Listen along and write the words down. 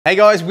Hey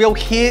guys, Will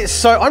here.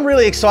 So I'm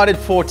really excited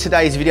for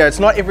today's video. It's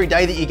not every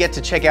day that you get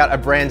to check out a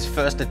brand's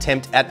first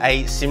attempt at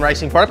a sim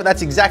racing product, but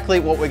that's exactly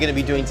what we're going to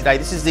be doing today.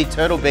 This is the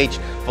Turtle Beach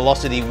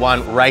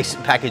VelocityOne Race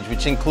package,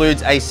 which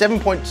includes a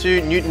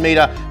 7.2 Newton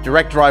meter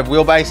direct drive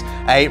wheelbase,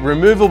 a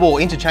removable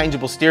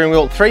interchangeable steering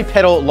wheel,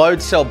 3-pedal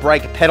load cell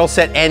brake pedal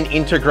set, and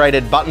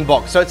integrated button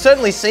box. So it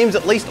certainly seems,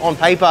 at least on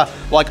paper,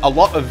 like a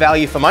lot of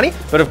value for money,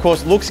 but of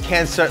course looks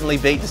can certainly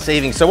be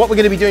deceiving. So what we're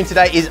going to be doing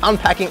today is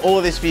unpacking all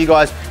of this for you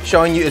guys,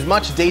 showing you as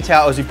much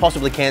detail as we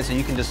possibly can so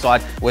you can decide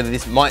whether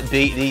this might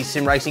be the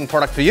sim racing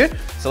product for you.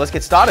 So let's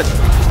get started.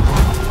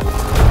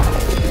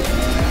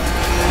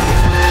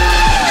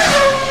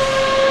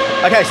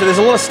 Okay, so there's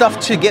a lot of stuff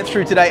to get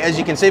through today, as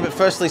you can see, but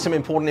firstly, some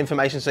important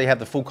information so you have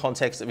the full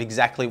context of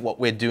exactly what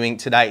we're doing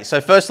today. So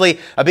firstly,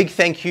 a big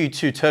thank you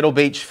to Turtle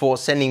Beach for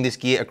sending this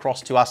gear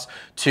across to us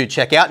to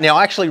check out. Now,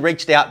 I actually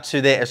reached out to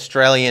their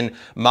Australian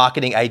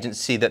marketing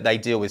agency that they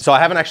deal with. So I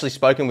haven't actually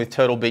spoken with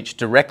Turtle Beach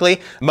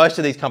directly. Most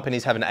of these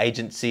companies have an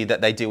agency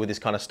that they deal with this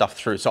kind of stuff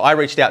through. So I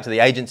reached out to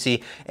the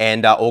agency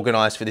and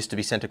organized for this to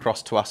be sent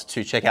across to us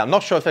to check out. I'm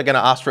not sure if they're gonna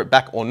ask for it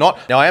back or not.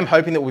 Now, I am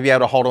hoping that we'll be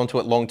able to hold on to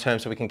it long term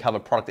so we can cover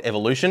product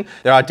evolution.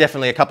 There are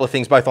definitely a couple of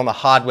things both on the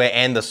hardware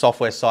and the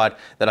software side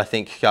that I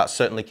think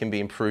certainly can be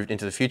improved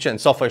into the future.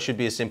 And software should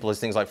be as simple as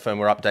things like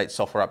firmware updates,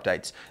 software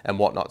updates, and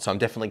whatnot. So I'm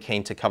definitely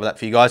keen to cover that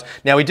for you guys.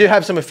 Now, we do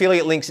have some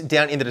affiliate links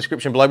down in the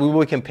description below. We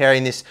will be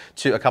comparing this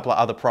to a couple of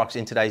other products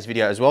in today's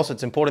video as well. So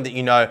it's important that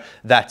you know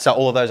that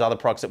all of those other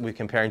products that we're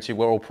comparing to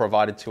were all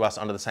provided to us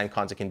under the same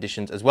kinds of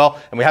conditions as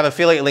well. And we have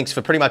affiliate links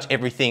for pretty much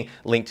everything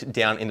linked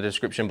down in the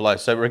description below.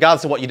 So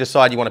regardless of what you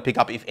decide you want to pick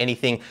up, if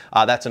anything,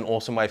 that's an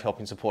awesome way of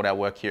helping support our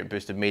work here at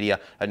Boosted Media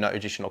at no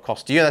additional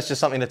cost to you. And that's just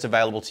something that's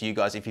available to you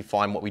guys if you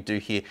find what we do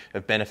here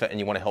of benefit and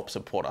you want to help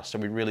support us. So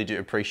we really do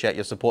appreciate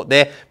your support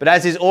there. But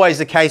as is always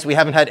the case, we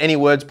haven't had any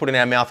words put in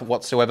our mouth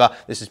whatsoever.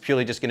 This is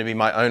purely just going to be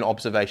my own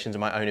observations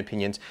and my own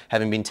opinions,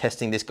 having been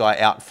testing this guy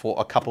out for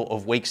a couple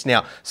of weeks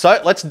now.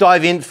 So let's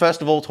dive in,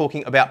 first of all,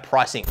 talking about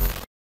pricing.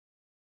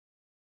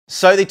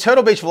 So the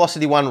Turtle Beach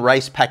VelocityOne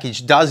Race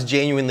package does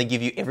genuinely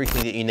give you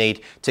everything that you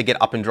need to get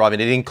up and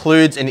driving. It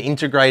includes an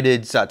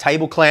integrated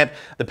table clamp.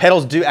 The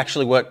pedals do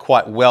actually work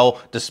quite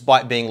well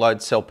despite being load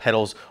cell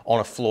pedals on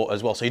a floor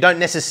as well. So you don't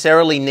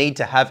necessarily need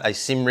to have a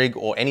sim rig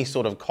or any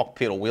sort of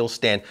cockpit or wheel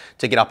stand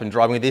to get up and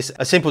driving with this.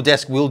 A simple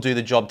desk will do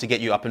the job to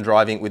get you up and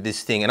driving with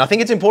this thing. And I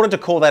think it's important to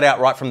call that out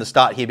right from the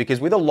start here, because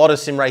with a lot of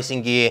sim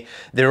racing gear,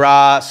 there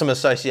are some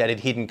associated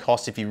hidden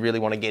costs if you really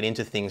want to get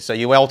into things. So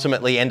you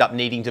ultimately end up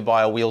needing to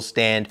buy a wheel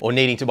stand or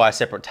needing to buy a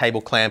separate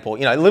table clamp, or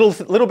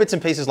little bits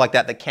and pieces like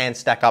that that can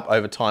stack up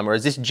over time,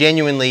 whereas this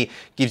genuinely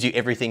gives you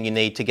everything you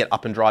need to get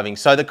up and driving.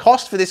 So the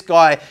cost for this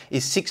guy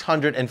is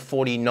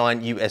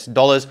 $649 US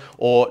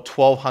or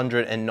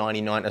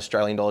 1,299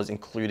 Australian dollars,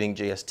 including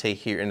GST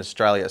here in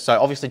Australia. So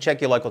obviously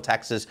check your local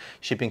taxes,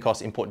 shipping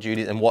costs, import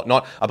duties, and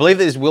whatnot. I believe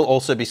that this will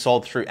also be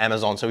sold through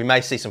Amazon, so we may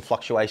see some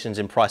fluctuations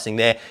in pricing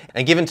there.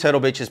 And given Turtle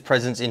Beach's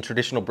presence in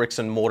traditional bricks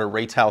and mortar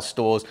retail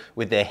stores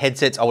with their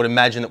headsets, I would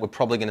imagine that we're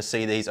probably going to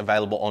see these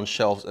available on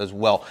shelves as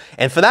well.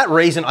 And for that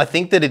reason, I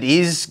think that it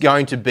is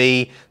going to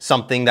be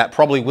something that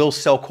probably will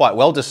sell quite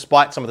well,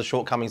 despite some of the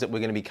shortcomings that we're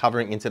going to be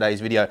covering in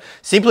today's video,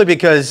 simply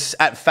because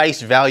at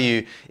face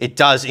value, it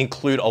does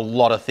include a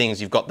lot of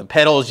things. You've got the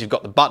pedals, you've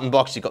got the button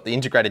box, you've got the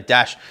integrated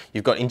dash,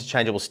 you've got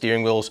interchangeable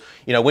steering wheels.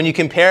 You know, when you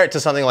compare it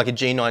to something like a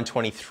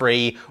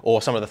G923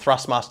 or some of the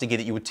Thrustmaster gear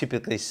that you would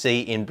typically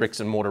see in bricks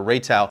and mortar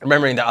retail,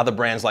 remembering that other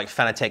brands like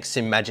Fanatec,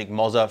 SimMagic,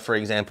 Moza, for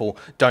example,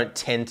 don't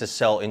tend to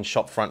sell in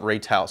shopfront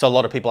retail. So a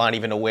lot of people aren't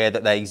even aware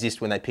that they exist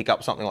when they pick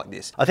up something like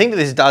this. I think that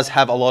this does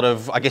have a lot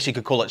of, I guess you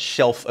could call it,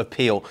 shelf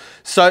appeal.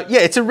 So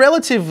yeah, it's a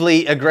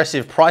relatively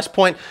aggressive price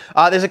point.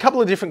 There's a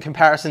couple of different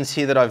comparisons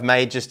here that I've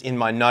made just in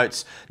my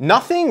notes.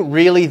 Nothing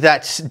really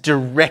that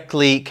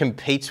directly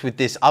competes with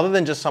this other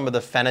than just some of the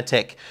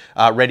Fanatec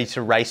ready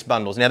to race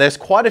bundles. Now there's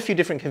quite a few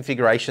different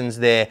configurations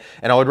there,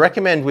 and I would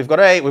recommend, we've got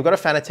a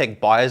Fanatec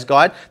buyer's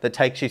guide that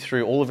takes you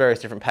through all the various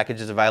different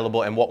packages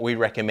available and what we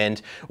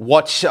recommend,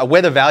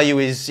 where the value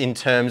is in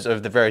terms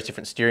of the various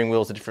different steering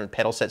wheels, the different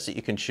pedal sets that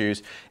you can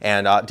choose,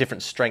 and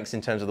different strengths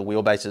in terms of the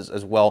wheelbases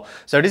as well.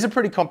 So it is a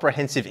pretty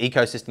comprehensive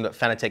ecosystem that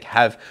Fanatec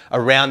have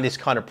around this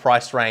kind of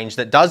price range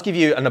that does give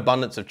you an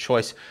abundance of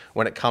choice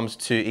when it comes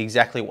to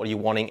exactly what you're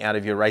wanting out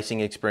of your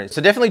racing experience.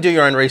 So definitely do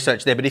your own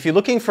research there, but if you're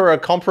looking for a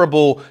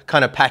comparable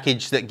kind of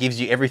package that gives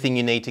you everything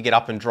you need to get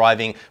up and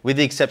driving, with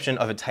the exception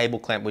of a table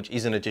clamp, which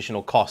is an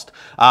additional cost,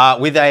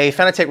 with a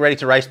Fanatec ready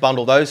to race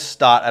bundle, those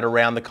start at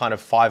around the kind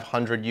of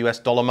 $500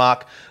 US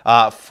mark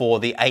for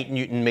the 8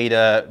 Newton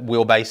meter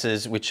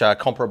wheelbases, which are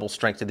comparable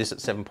strength to this at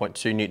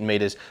 7.2 Newton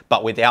meters,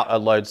 but without a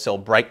load cell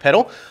brake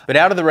pedal. But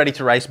out of the ready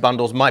to race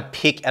bundles, my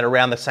pick at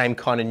around the same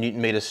kind of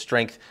Newton meter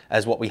strength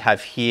as what we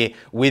have here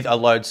with a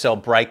load cell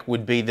brake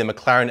would be the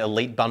McLaren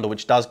Elite bundle,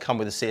 which does come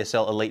with the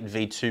CSL Elite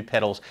V2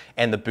 pedals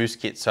and the boost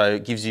kit. So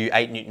it gives you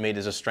 8 Newton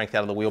meters of strength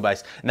out of the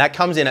wheelbase. And that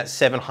comes in at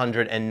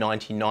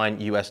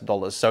 $799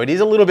 US. So it is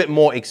a little bit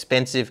more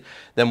expensive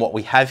than what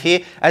we have here.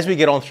 As we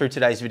get on through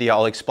today's video,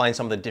 I'll explain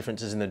some of the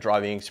differences in the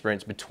driving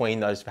experience between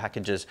those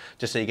packages packages,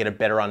 just so you get a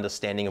better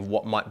understanding of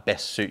what might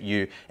best suit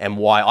you and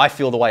why I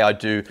feel the way I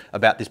do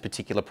about this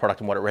particular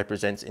product and what it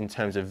represents in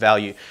terms of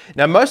value.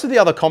 Now, most of the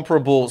other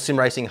comparable sim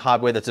racing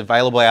hardware that's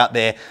available out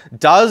there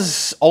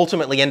does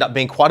ultimately end up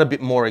being quite a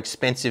bit more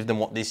expensive than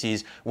what this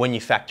is when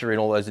you factor in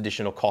all those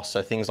additional costs.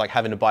 So things like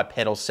having to buy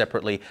pedals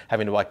separately,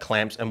 having to buy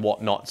clamps and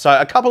whatnot. So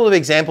a couple of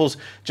examples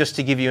just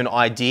to give you an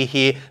idea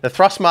here. The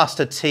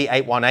Thrustmaster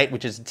T818,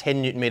 which is a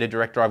 10 Newton meter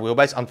direct drive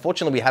wheelbase.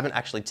 Unfortunately, we haven't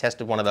actually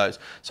tested one of those,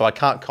 so I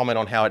can't comment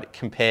on how it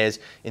compares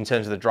in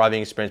terms of the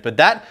driving experience. But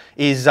that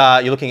is,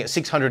 you're looking at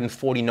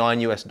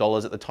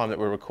 $649 at the time that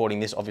we're recording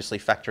this. Obviously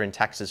factor in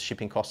taxes,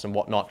 shipping costs and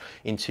whatnot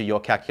into your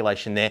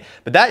calculation there.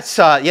 But that's,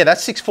 yeah,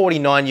 that's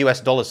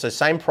 $649, so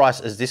same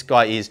price as this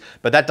guy is,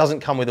 but that doesn't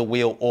come with a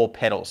wheel or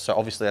pedals. So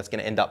obviously that's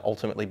gonna end up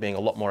ultimately being a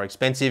lot more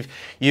expensive.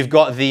 You've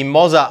got the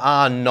Moza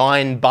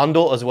R9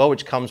 bundle as well,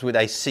 which comes with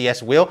a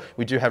CS wheel.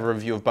 We do have a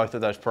review of both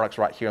of those products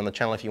right here on the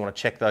channel if you want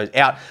to check those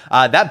out.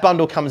 That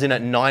bundle comes in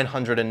at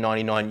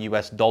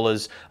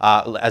 $999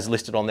 as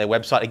listed on their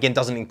website. Again,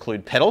 doesn't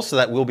include pedals, so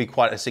that will be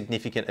quite a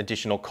significant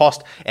additional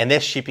cost, and their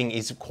shipping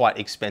is quite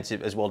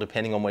expensive as well,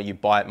 depending on where you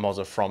buy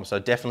Moza from. So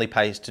it definitely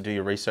pays to do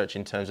your research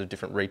in terms of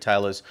different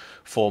retailers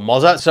for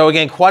Moza. So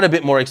again, quite a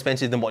bit more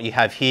expensive than what you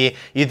have here.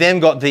 You then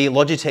got the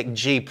Logitech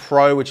G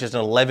Pro, which is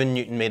an 11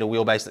 Newton meter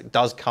wheelbase that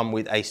does come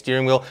with a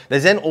steering wheel.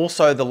 There's then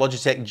also the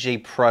Logitech G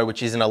Pro,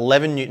 which is an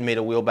 11 Newton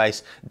meter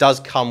wheelbase, does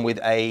come with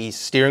a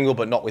steering wheel,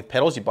 but not with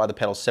pedals. You buy the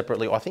pedals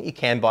separately, or I think you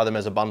can buy them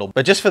as a bundle.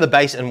 But just for the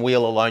base and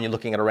wheel alone, you're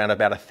looking at around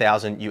about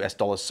 $1,000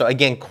 US. So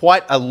again,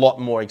 quite a lot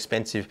more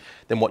expensive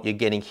than what you're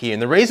getting here.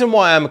 And the reason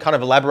why I'm kind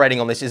of elaborating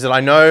on this is that I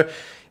know,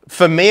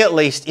 for me at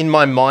least, in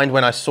my mind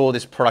when I saw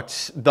this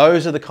product,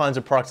 those are the kinds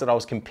of products that I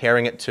was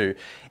comparing it to.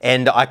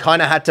 And I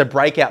kind of had to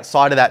break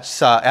outside of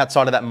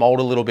that mold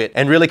a little bit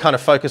and really kind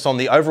of focus on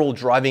the overall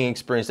driving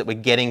experience that we're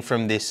getting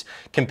from this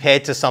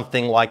compared to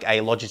something like a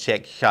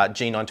Logitech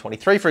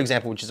G923, for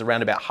example, which is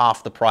around about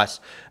half the price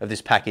of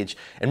this package.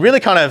 And really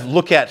kind of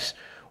look at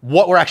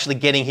what we're actually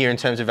getting here in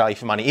terms of value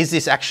for money. Is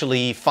this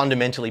actually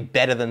fundamentally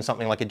better than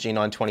something like a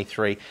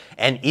G923?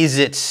 And is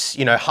it,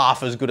 you know,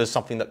 half as good as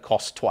something that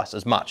costs twice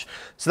as much?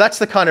 So that's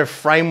the kind of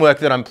framework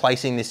that I'm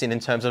placing this in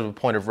terms of a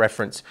point of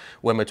reference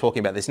when we're talking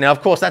about this. Now,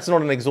 of course, that's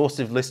not an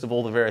exhaustive list of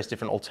all the various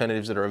different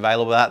alternatives that are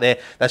available out there.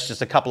 That's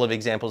just a couple of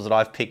examples that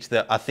I've picked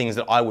that are things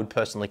that I would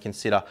personally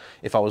consider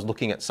if I was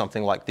looking at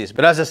something like this.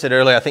 But as I said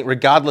earlier, I think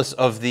regardless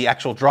of the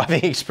actual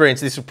driving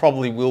experience, this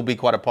probably will be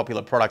quite a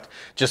popular product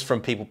just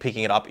from people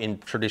picking it up in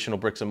traditional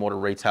bricks and mortar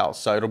retail.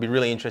 So it'll be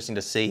really interesting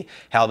to see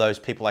how those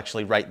people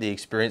actually rate the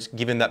experience,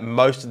 given that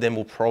most of them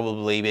will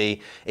probably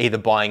be either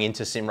buying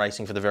into sim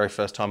racing for the very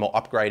first time or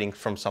upgrading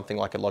from something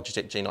like a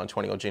Logitech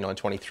G920 or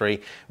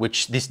G923,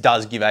 which this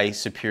does give a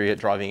superior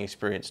driving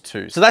experience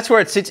too. So that's where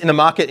it sits in the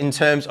market in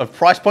terms of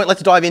price point.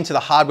 Let's dive into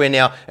the hardware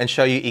now and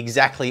show you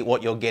exactly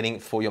what you're getting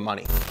for your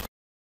money.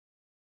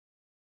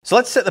 So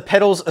let's set the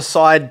pedals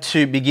aside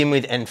to begin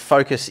with and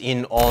focus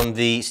in on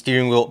the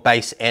steering wheel,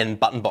 base and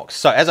button box.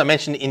 So as I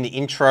mentioned in the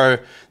intro,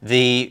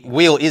 the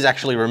wheel is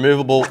actually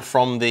removable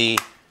from the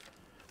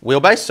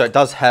wheelbase. So it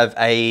does have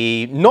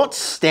a not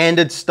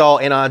standard style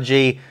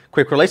NRG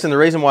quick release. And the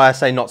reason why I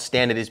say not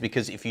standard is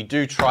because if you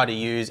do try to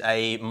use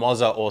a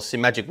Moza or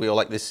Simagic wheel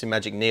like this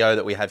Simagic Neo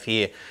that we have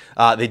here,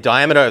 the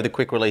diameter of the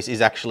quick release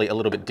is actually a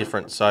little bit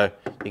different. So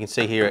you can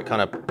see here it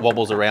kind of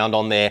wobbles around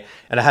on there,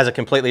 and it has a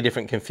completely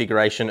different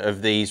configuration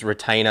of these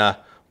retainer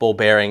ball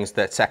bearings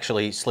that's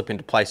actually slip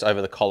into place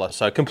over the collar.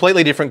 So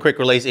completely different quick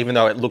release, even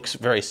though it looks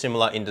very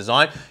similar in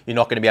design. You're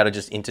not going to be able to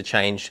just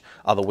interchange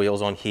other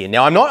wheels on here.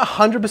 Now, I'm not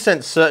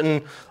 100%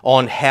 certain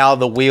on how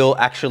the wheel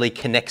actually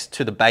connects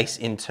to the base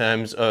in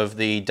terms of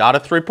the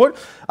data throughput.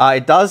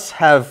 It does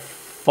have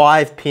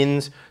 5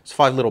 pins. It's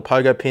 5 little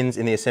pogo pins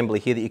in the assembly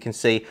here that you can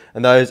see,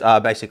 and those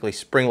are basically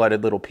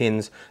spring-loaded little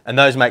pins, and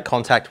those make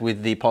contact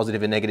with the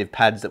positive and negative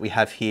pads that we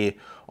have here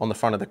on the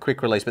front of the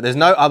quick release. But there's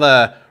no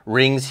other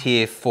rings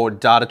here for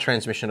data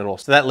transmission at all.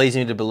 So that leads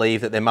me to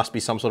believe that there must be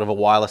some sort of a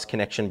wireless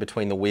connection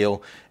between the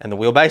wheel and the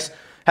wheelbase.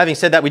 Having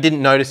said that, we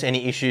didn't notice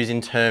any issues in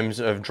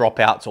terms of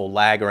dropouts or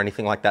lag or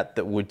anything like that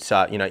that would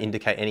you know,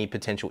 indicate any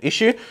potential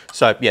issue.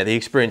 So yeah, the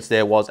experience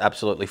there was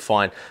absolutely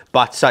fine.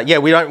 But yeah,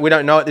 we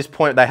don't know at this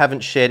point. They haven't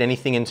shared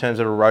anything in terms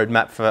of a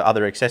roadmap for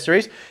other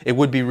accessories. It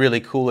would be really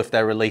cool if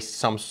they released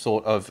some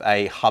sort of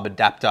a hub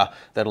adapter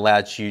that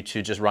allows you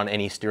to just run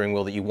any steering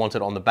wheel that you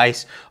wanted on the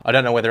base. I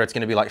don't know whether it's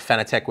going to be like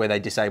Fanatec where they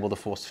disable the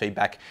force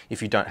feedback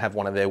if you don't have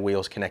one of their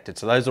wheels connected.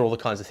 So those are all the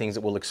kinds of things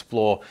that we'll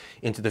explore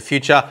into the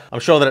future. I'm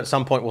sure that at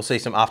some point we'll see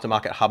some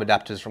aftermarket hub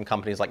adapters from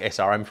companies like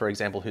SRM, for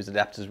example, whose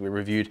adapters we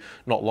reviewed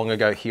not long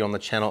ago here on the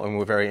channel and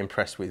we're very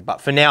impressed with.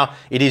 But for now,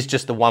 it is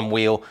just the one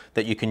wheel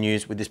that you can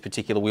use with this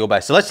particular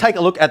wheelbase. So let's take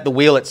a look at the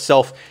wheel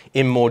itself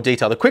in more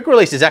detail. The quick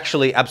release is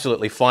actually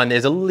absolutely fine.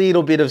 There's a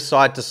little bit of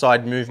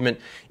side-to-side movement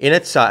in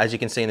it, as you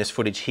can see in this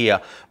footage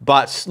here.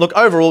 But look,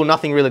 overall,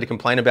 nothing really to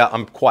complain about.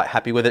 I'm quite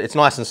happy with it. It's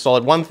nice and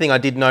solid. One thing I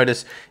did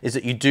notice is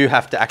that you do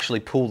have to actually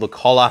pull the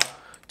collar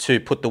to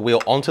put the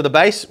wheel onto the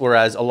base,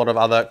 whereas a lot of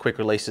other quick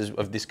releases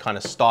of this kind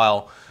of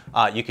style,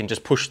 you can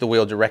just push the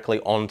wheel directly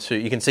onto.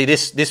 You can see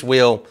this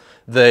wheel,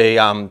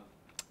 the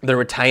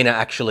retainer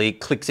actually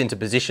clicks into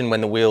position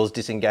when the wheel is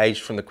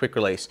disengaged from the quick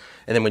release.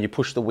 And then when you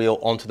push the wheel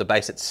onto the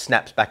base, it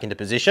snaps back into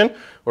position.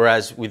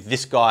 Whereas with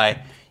this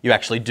guy, you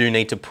actually do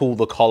need to pull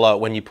the collar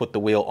when you put the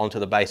wheel onto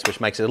the base, which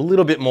makes it a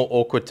little bit more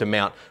awkward to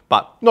mount,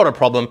 but not a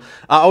problem.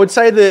 I would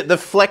say the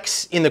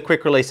flex in the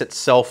quick release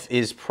itself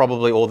is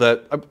probably,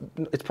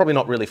 it's probably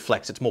not really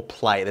flex, it's more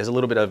play. There's a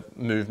little bit of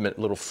movement,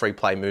 a little free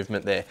play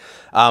movement there.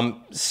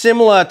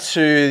 Similar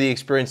to the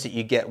experience that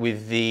you get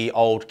with the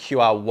old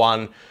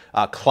QR1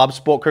 Club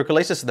Sport quick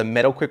releases, so the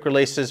metal quick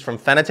releases from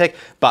Fanatec,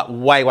 but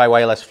way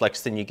less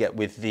flex than you get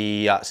with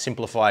the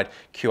simplified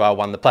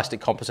QR1, the plastic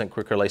composite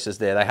quick releases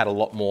there. They had a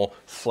lot more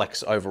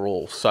flex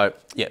overall. So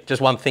yeah,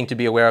 just one thing to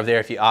be aware of there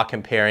if you are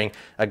comparing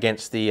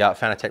against the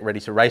Fanatec Ready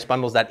to Race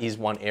bundles. That is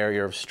one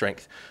area of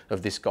strength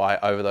of this guy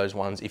over those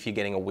ones if you're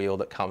getting a wheel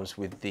that comes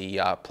with the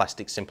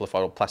plastic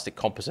simplified or plastic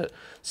composite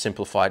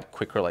simplified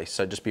quick release.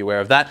 So just be aware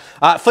of that.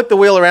 Flip the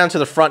wheel around to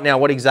the front now.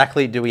 What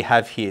exactly do we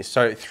have here?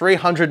 So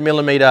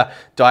 300mm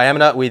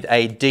diameter with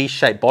a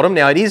D-shaped bottom.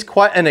 Now it is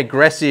quite an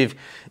aggressive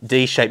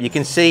D shape. You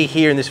can see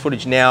here in this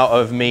footage now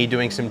of me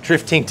doing some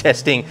drifting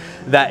testing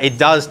that it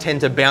does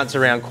tend to bounce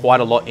around quite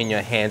a lot in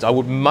your hands. I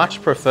would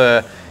much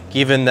prefer,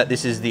 given that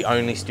this is the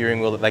only steering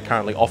wheel that they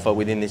currently offer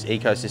within this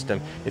ecosystem,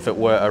 if it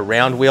were a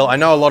round wheel. I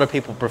know a lot of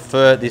people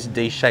prefer this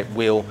D-shaped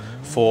wheel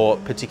for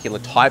particular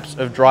types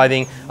of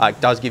driving.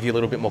 It does give you a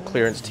little bit more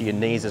clearance to your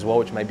knees as well,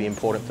 which may be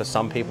important for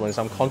some people in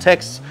some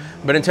contexts.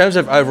 But in terms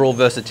of overall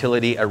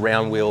versatility, a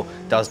round wheel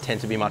does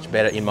tend to be much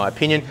better in my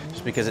opinion,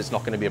 just because it's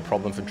not going to be a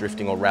problem for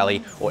drifting or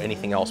rally or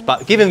anything else.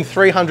 But given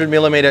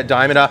 300mm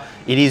diameter,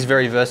 it is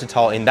very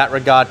versatile in that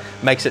regard.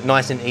 Makes it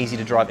nice and easy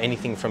to drive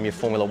anything from your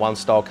Formula One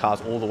style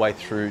cars all the way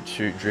through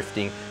to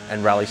drifting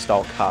and rally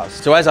style cars.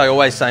 So as I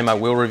always say in my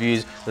wheel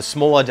reviews, the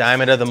smaller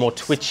diameter, the more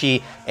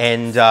twitchy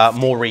and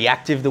more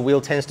reactive the wheel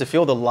tends to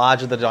feel. The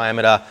larger the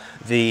diameter,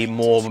 the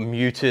more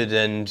muted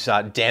and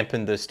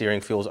dampened the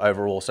steering feels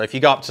overall. So if you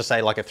go up to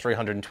say like a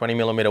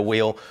 320mm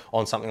wheel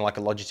on something like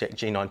a Logitech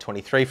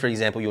G923, for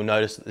example, you'll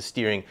notice that the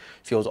steering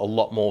feels a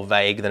lot more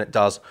vague than it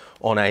does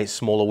on a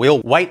smaller wheel.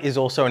 Weight is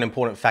also an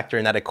important factor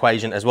in that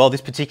equation as well.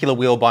 This particular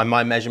wheel by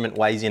my measurement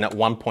weighs in at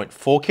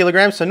 1.4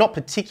 kilograms, so not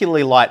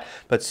particularly light,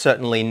 but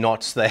certainly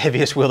not the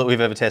heaviest wheel that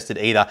we've ever tested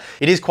either.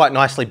 It is quite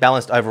nicely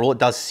balanced overall. It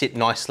does sit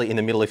nicely in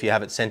the middle if you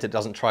have it centered. It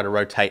doesn't try to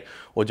rotate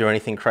or do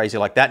anything crazy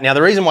like that. Now,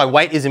 the reason why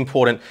weight is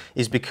important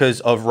is because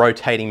of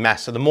rotating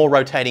mass. So the more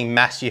rotating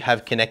mass you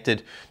have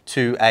connected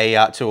to a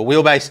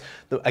wheelbase,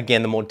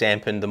 again, the more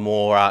dampened, the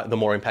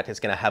more impact it's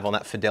going to have on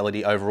that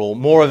fidelity overall.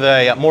 More of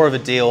a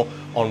deal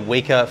on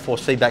weaker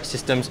force feedback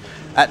systems.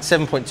 At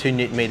 7.2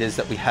 Newton meters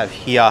that we have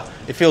here,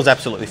 it feels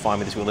absolutely fine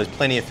with this wheel. There's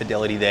plenty of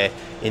fidelity there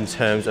in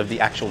terms of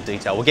the actual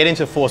detail. We'll get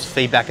into force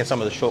feedback and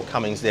some of the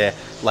shortcomings there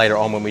later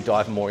on when we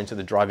dive more into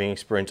the driving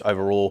experience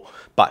overall.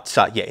 But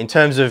yeah, in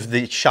terms of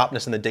the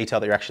sharpness and the detail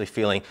that you're actually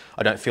feeling,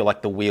 I don't feel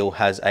like the wheel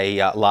has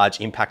a large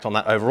impact on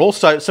that overall.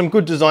 So some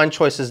good design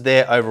choices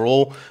there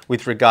overall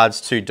with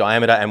regards to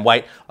diameter and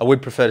weight. I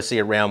would prefer to see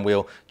a round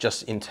wheel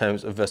just in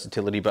terms of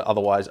versatility, but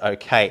otherwise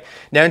okay.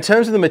 Now, in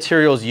terms of the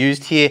materials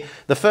used here,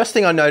 the first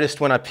thing I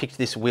noticed when I picked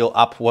this wheel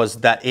up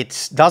was that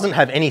it doesn't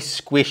have any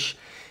squish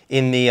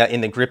in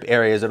the grip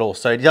areas at all.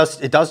 So it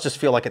does just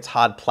feel like it's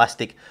hard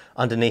plastic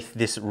underneath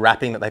this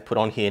wrapping that they put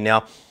on here.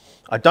 Now,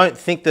 I don't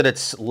think that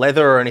it's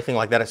leather or anything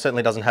like that. It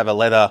certainly doesn't have a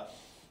leather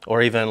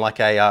or even like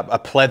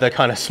a pleather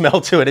kind of smell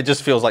to it. It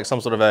just feels like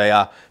some sort of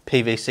a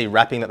PVC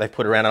wrapping that they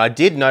put around. And I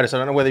did notice, I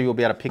don't know whether you'll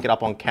be able to pick it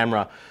up on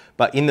camera,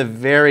 but in the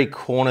very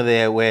corner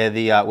there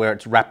where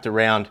it's wrapped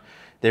around,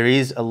 there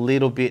is a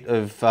little bit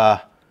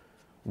of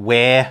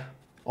wear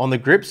on the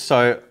grips.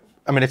 So,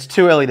 I mean, it's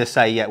too early to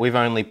say yet. We've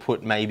only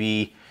put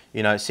maybe,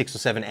 6 or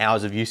 7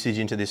 hours of usage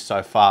into this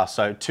so far.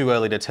 So too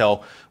early to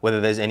tell whether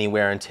there's any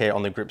wear and tear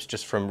on the grips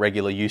just from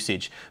regular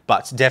usage.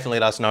 But definitely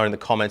let us know in the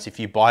comments if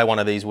you buy one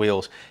of these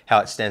wheels, how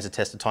it stands the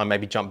test of time.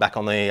 Maybe jump back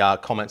on the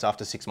comments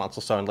after 6 months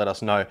or so and let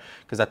us know,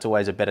 because that's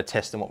always a better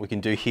test than what we can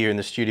do here in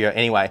the studio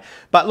anyway.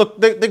 But look,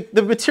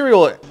 the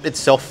material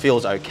itself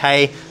feels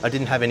okay. I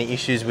didn't have any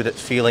issues with it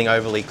feeling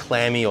overly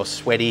clammy or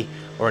sweaty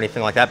or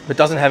anything like that, but it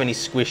doesn't have any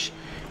squish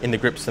in the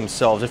grips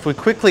themselves. If we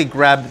quickly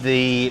grab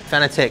the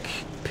Fanatec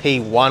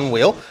P1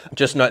 wheel,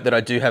 just note that I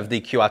do have the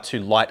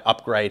QR2 Lite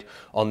upgrade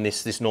on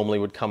this. This normally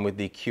would come with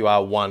the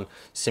QR1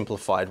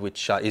 Simplified,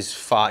 which is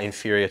far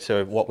inferior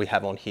to what we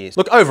have on here.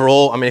 Look,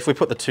 overall, I mean, if we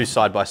put the two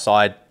side by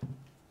side,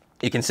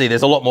 you can see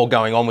there's a lot more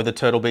going on with the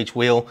Turtle Beach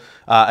wheel.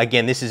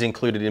 Again, this is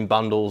included in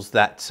bundles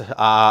that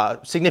are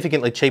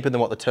significantly cheaper than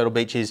what the Turtle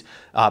Beach is,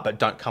 but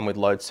don't come with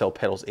load cell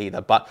pedals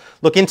either. But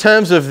look, in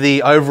terms of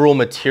the overall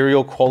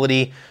material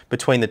quality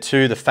between the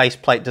two, the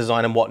faceplate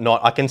design and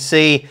whatnot, I can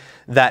see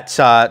that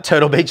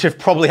Turtle Beach have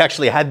probably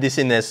actually had this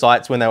in their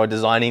sights when they were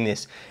designing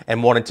this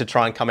and wanted to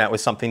try and come out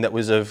with something that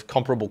was of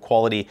comparable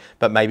quality,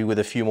 but maybe with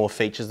a few more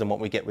features than what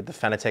we get with the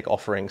Fanatec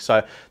offering.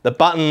 So the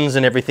buttons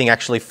and everything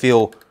actually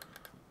feel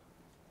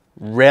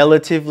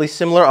relatively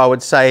similar. I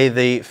would say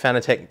the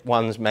Fanatec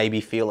ones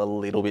maybe feel a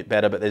little bit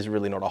better, but there's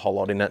really not a whole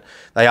lot in it.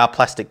 They are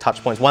plastic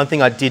touch points. One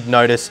thing I did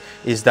notice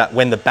is that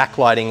when the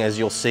backlighting, as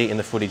you'll see in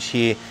the footage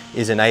here,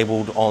 is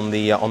enabled on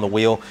the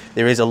wheel,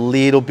 there is a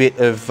little bit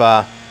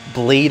of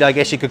bleed, I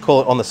guess you could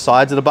call it, on the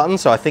sides of the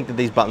buttons. So I think that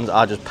these buttons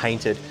are just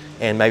painted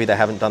and maybe they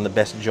haven't done the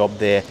best job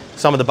there.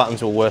 Some of the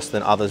buttons were worse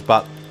than others,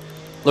 but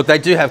look, they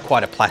do have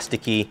quite a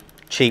plasticky,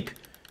 cheap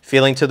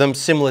feeling to them,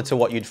 similar to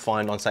what you'd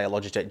find on, say, a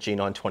Logitech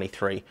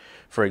G923,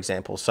 for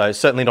example. So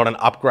certainly not an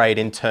upgrade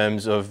in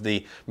terms of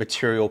the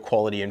material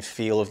quality and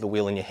feel of the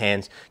wheel in your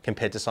hands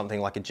compared to something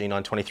like a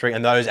G923.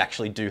 And those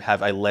actually do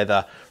have a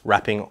leather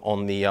wrapping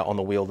on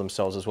the wheel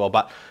themselves as well.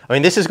 But I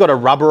mean, this has got a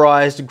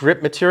rubberized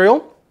grip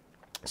material,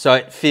 so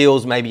it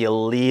feels maybe a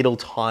little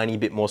tiny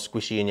bit more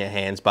squishy in your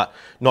hands, but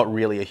not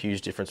really a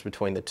huge difference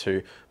between the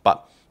two.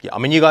 But yeah, I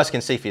mean, you guys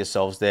can see for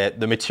yourselves there,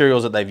 the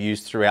materials that they've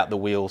used throughout the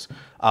wheels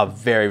are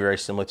very, very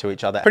similar to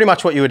each other. Pretty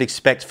much what you would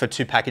expect for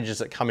two packages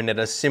that come in at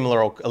a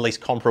similar or at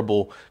least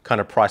comparable kind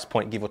of price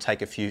point, give or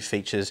take a few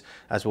features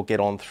as we'll get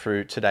on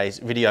through today's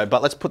video.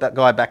 But let's put that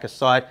guy back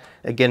aside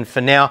again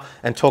for now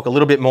and talk a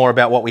little bit more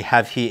about what we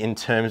have here in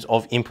terms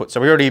of input.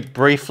 So we already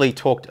briefly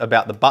talked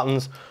about the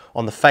buttons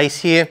on the face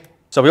here.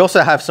 So we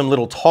also have some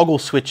little toggle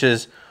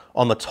switches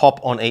on the top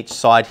on each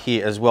side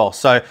here as well.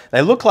 So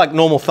they look like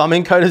normal thumb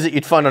encoders that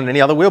you'd find on any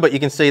other wheel, but you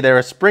can see they're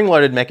a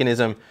spring-loaded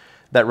mechanism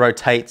that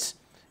rotates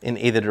in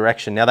either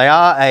direction. Now they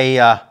are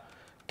a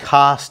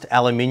cast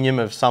aluminium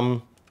of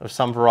some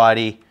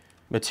variety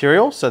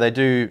material, so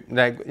they've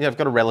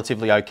got a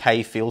relatively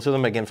okay feel to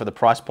them, again, for the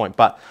price point,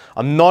 but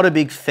I'm not a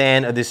big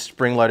fan of this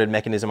spring-loaded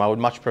mechanism. I would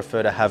much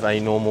prefer to have a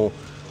normal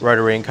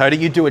rotary encoder.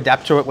 You do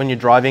adapt to it when you're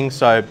driving,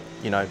 so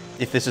you know,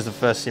 if this is the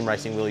first sim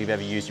racing wheel you've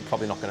ever used, you're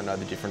probably not going to know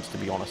the difference, to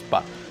be honest.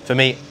 But for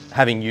me,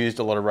 having used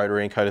a lot of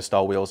rotary encoder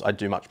style wheels, I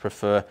do much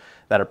prefer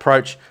that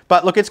approach.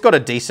 But look, it's got a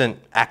decent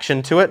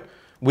action to it,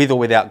 with or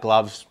without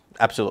gloves.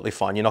 Absolutely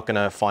fine. You're not going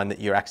to find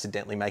that you're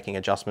accidentally making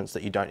adjustments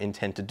that you don't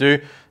intend to do.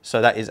 So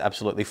that is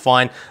absolutely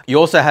fine. You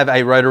also have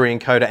a rotary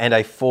encoder and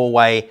a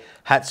 4-way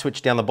hat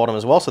switch down the bottom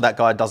as well. So that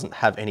guy doesn't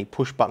have any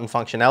push button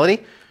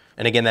functionality.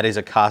 And again, that is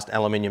a cast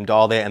aluminium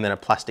dial there, and then a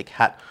plastic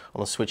hat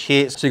on the switch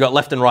here. So you've got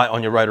left and right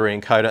on your rotary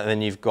encoder, and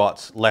then you've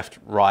got left,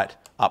 right,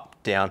 up,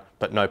 down,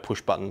 but no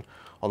push button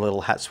on the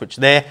little hat switch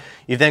there.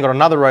 You've then got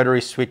another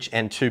rotary switch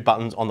and 2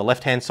 buttons on the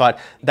left-hand side.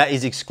 That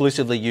is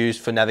exclusively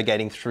used for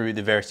navigating through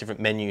the various different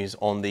menus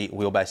on the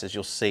wheelbase, as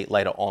you'll see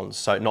later on.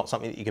 So not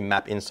something that you can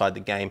map inside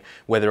the game,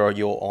 whether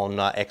you're on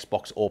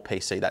Xbox or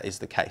PC, that is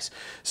the case.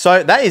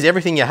 So that is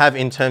everything you have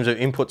in terms of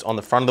inputs on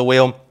the front of the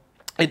wheel.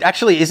 It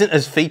actually isn't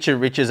as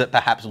feature-rich as it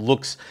perhaps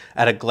looks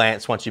at a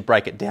glance once you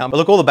break it down. But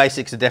look, all the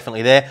basics are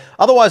definitely there.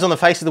 Otherwise, on the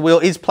face of the wheel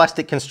is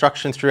plastic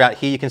construction throughout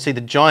here. You can see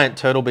the giant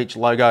Turtle Beach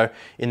logo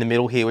in the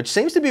middle here, which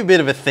seems to be a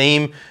bit of a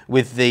theme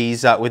with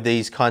these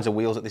kinds of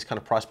wheels at this kind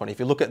of price point. If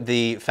you look at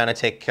the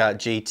Fanatec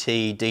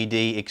GT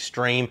DD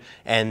Extreme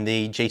and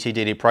the GT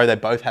DD Pro, they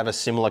both have a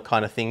similar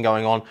kind of thing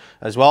going on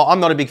as well. I'm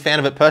not a big fan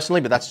of it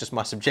personally, but that's just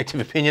my subjective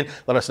opinion.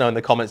 Let us know in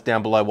the comments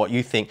down below what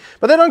you think.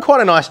 But they've done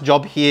quite a nice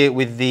job here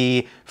with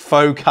the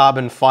faux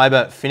carbon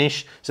fiber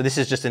finish. So this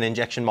is just an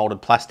injection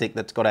molded plastic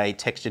that's got a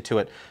texture to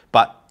it,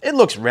 but it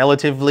looks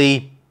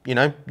relatively, you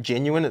know,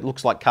 genuine. It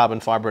looks like carbon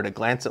fiber at a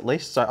glance at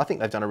least. So I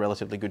think they've done a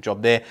relatively good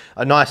job there.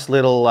 A nice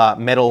little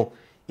metal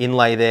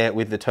inlay there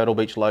with the Turtle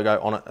Beach logo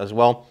on it as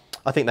well.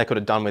 I think they could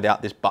have done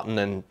without this button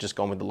and just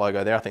gone with the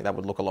logo there. I think that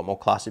would look a lot more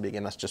classy, but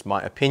again, that's just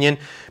my opinion.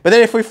 But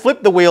then if we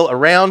flip the wheel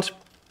around,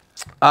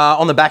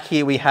 on the back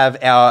here, we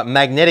have our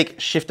magnetic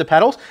shifter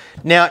paddles.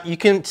 Now, you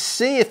can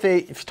see,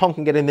 if Tom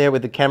can get in there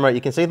with the camera, you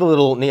can see the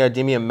little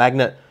neodymium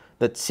magnet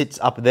that sits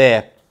up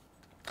there.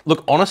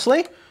 Look,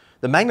 honestly,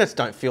 the magnets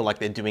don't feel like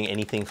they're doing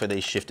anything for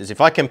these shifters.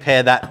 If I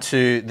compare that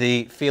to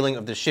the feeling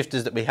of the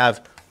shifters that we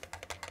have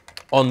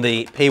on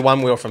the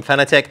P1 wheel from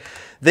Fanatec,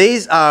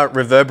 these are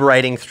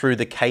reverberating through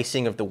the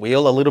casing of the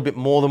wheel a little bit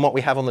more than what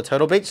we have on the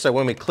Turtle Beach. So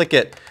when we click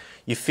it,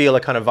 you feel a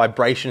kind of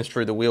vibrations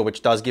through the wheel,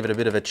 which does give it a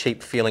bit of a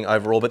cheap feeling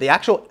overall. But the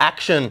actual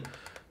action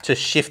to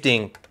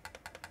shifting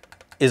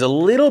is a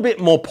little bit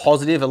more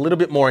positive, a little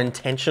bit more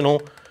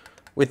intentional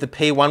with the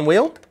P1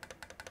 wheel.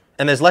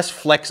 And there's less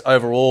flex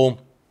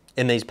overall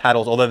in these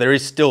paddles, although there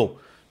is still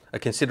a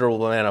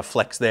considerable amount of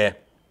flex there,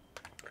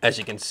 as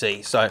you can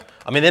see. So,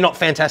 I mean, they're not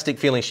fantastic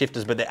feeling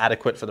shifters, but they're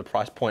adequate for the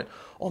price point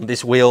on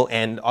this wheel.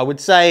 And I would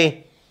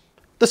say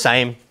the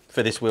same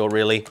for this wheel,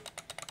 really.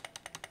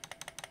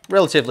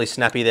 Relatively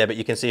snappy there, but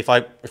you can see if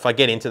I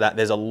get into that,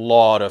 there's a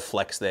lot of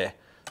flex there.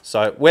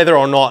 So whether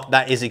or not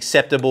that is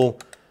acceptable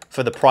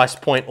for the price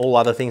point, all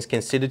other things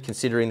considered,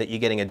 considering that you're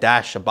getting a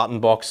dash, a button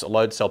box, a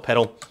load cell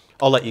pedal,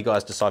 I'll let you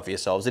guys decide for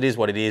yourselves. It is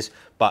what it is,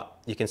 but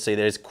you can see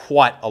there's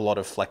quite a lot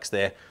of flex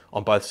there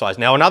on both sides.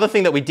 Now, another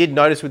thing that we did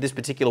notice with this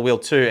particular wheel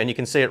too, and you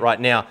can see it right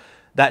now,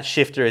 that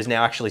shifter is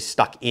now actually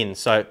stuck in.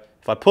 So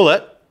if I pull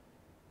it,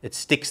 it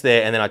sticks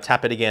there, and then I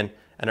tap it again,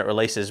 and it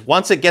releases.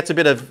 Once it gets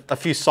a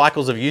few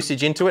cycles of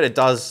usage into it, it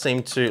does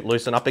seem to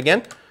loosen up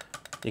again.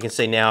 You can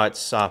see now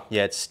it's,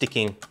 yeah, it's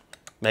sticking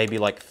maybe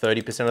like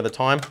 30% of the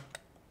time.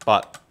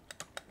 but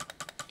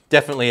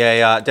definitely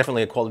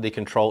a quality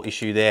control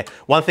issue there.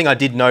 One thing I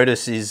did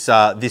notice is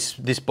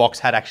this box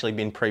had actually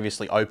been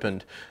previously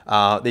opened.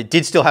 It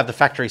did still have the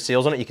factory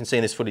seals on it. You can see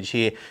in this footage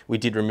here, we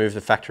did remove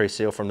the factory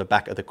seal from the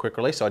back of the quick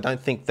release. So I don't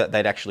think that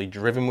they'd actually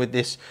driven with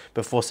this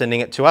before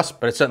sending it to us,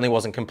 but it certainly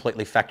wasn't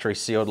completely factory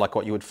sealed like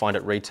what you would find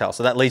at retail.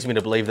 So that leads me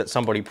to believe that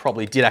somebody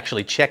probably did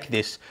actually check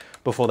this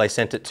before they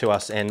sent it to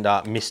us and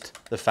missed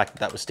the fact that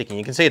that was sticking.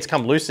 You can see it's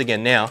come loose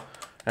again now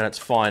and it's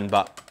fine,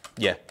 but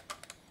yeah.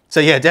 So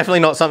yeah,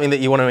 definitely not something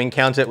that you want to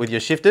encounter with your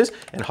shifters,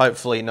 and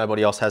hopefully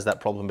nobody else has that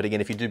problem. But again,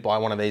 if you do buy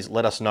one of these,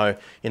 let us know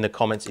in the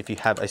comments if you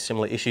have a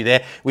similar issue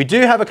there. We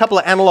do have a couple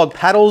of analog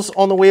paddles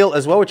on the wheel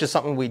as well, which is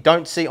something we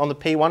don't see on the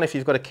P1 if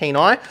you've got a keen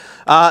eye.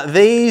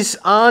 These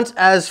aren't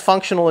as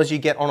functional as you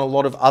get on a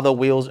lot of other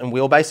wheels and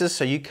wheelbases,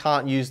 so you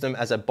can't use them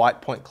as a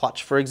bite point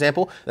clutch, for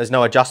example. There's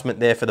no adjustment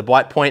there for the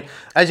bite point.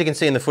 As you can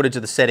see in the footage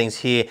of the settings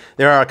here,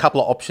 there are a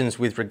couple of options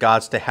with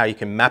regards to how you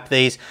can map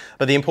these,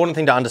 but the important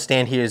thing to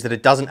understand here is that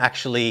it doesn't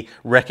actually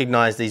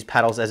recognize these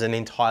paddles as an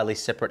entirely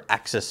separate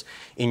axis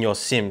in your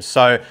sim.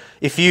 So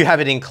if you have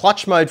it in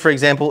clutch mode, for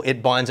example,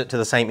 it binds it to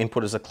the same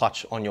input as the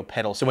clutch on your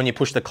pedal. So when you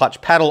push the clutch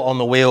paddle on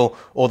the wheel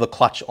or the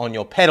clutch on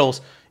your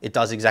pedals, it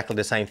does exactly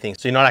the same thing.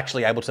 So you're not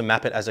actually able to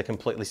map it as a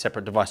completely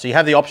separate device. So you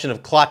have the option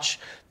of clutch,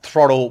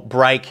 throttle,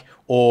 brake,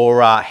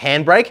 or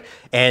handbrake.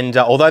 And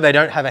although they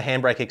don't have a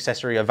handbrake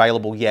accessory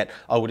available yet,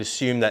 I would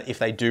assume that if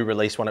they do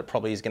release one, it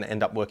probably is going to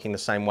end up working the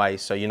same way.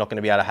 So you're not going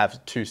to be able to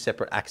have two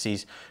separate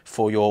axes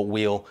for your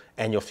wheel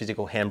and your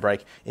physical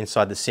handbrake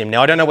inside the sim.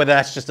 Now, I don't know whether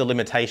that's just a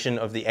limitation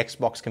of the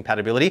Xbox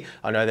compatibility.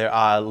 I know there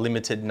are a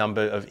limited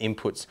number of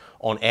inputs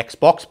on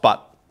Xbox,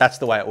 but that's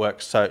the way it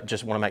works. So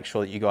just want to make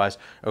sure that you guys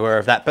are aware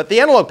of that. But the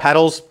analog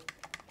paddles,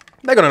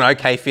 they got an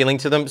okay feeling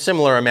to them,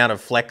 similar amount of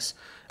flex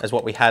as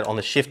what we had on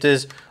the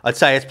shifters. I'd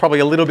say it's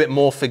probably a little bit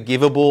more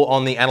forgivable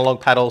on the analog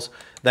paddles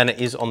than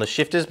it is on the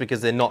shifters,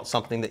 because they're not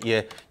something that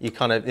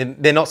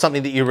they're not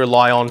something that you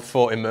rely on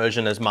for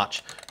immersion as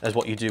much as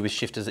what you do with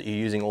shifters that you're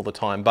using all the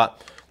time.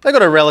 But they've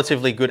got a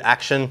relatively good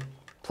action,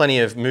 plenty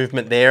of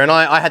movement there. And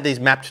I had these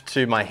mapped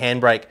to my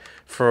handbrake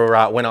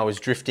for when I was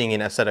drifting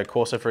in Assetto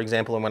Corsa, for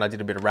example, and when I did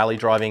a bit of rally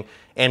driving,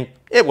 and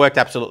it worked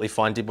absolutely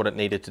fine, did what it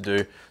needed to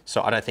do.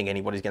 So I don't think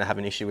anybody's gonna have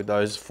an issue with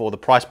those for the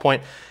price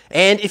point.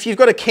 And if you've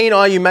got a keen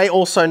eye, you may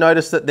also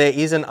notice that there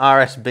is an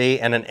RSB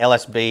and an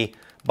LSB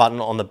button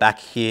on the back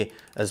here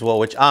as well,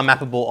 which are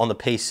mappable on the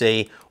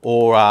PC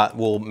or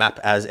will map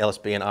as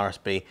LSB and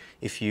RSB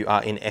if you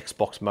are in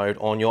Xbox mode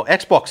on your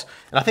Xbox.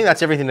 And I think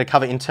that's everything to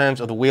cover in terms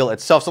of the wheel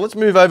itself. So let's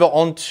move over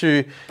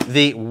onto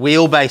the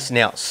wheelbase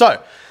now.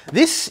 So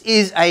this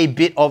is a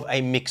bit of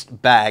a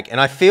mixed bag, and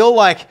I feel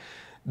like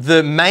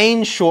the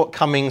main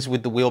shortcomings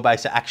with the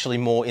wheelbase are actually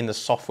more in the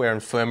software and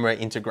firmware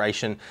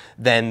integration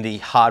than the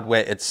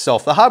hardware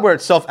itself. The hardware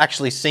itself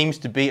actually seems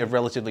to be of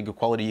relatively good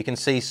quality. You can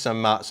see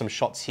some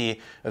shots here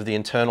of the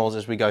internals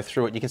as we go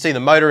through it. You can see the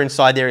motor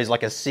inside there is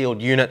like a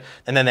sealed unit,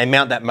 and then they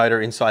mount that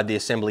motor inside the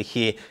assembly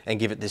here and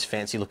give it this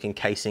fancy looking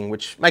casing,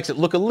 which makes it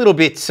look a little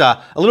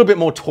bit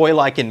more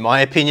toy-like in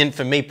my opinion.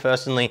 For me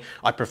personally,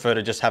 I prefer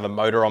to just have a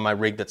motor on my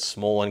rig that's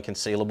small and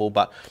concealable,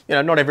 but you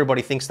know, not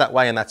everybody thinks that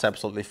way, and that's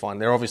absolutely fine.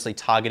 They're obviously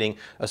targeting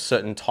a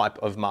certain type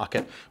of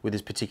market with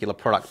this particular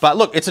product. But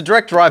look, it's a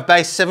direct drive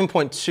base,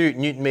 7.2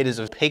 Newton meters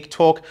of peak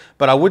torque,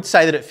 but I would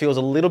say that it feels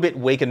a little bit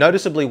weaker,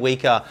 noticeably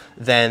weaker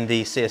than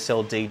the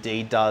CSL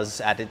DD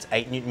does at its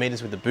 8 Newton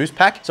meters with the boost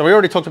pack. So we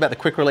already talked about the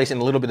quick release in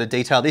a little bit of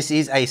detail. This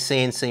is a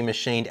CNC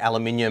machined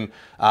aluminium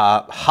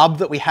hub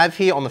that we have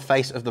here on the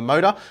face of the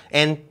motor.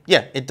 And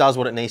yeah, it does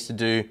what it needs to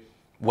do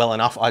well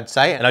enough, I'd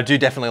say. And I do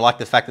definitely like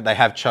the fact that they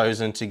have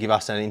chosen to give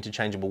us an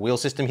interchangeable wheel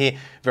system here.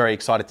 Very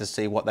excited to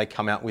see what they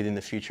come out with in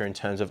the future in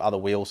terms of other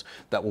wheels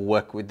that will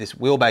work with this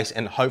wheelbase,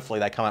 and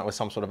hopefully they come out with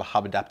some sort of a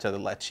hub adapter that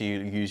lets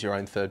you use your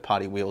own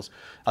third-party wheels.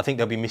 I think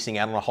they'll be missing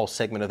out on a whole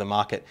segment of the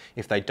market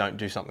if they don't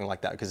do something like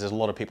that, because there's a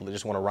lot of people that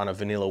just want to run a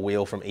vanilla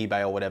wheel from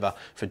eBay or whatever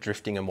for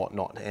drifting and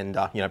whatnot, and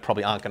you know,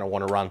 probably aren't going to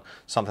want to run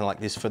something like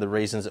this for the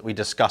reasons that we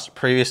discussed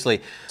previously.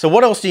 So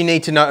what else do you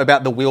need to know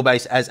about the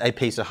wheelbase as a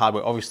piece of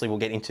hardware? Obviously, we'll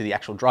get into the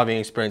actual driving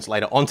experience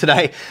later on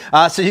today.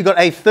 So you've got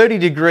a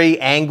 30-degree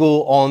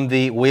angle on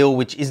the wheel,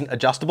 which isn't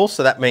adjustable.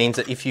 So that means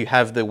that if you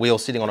have the wheel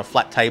sitting on a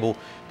flat table,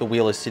 the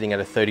wheel is sitting at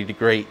a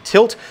 30-degree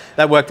tilt.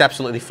 That worked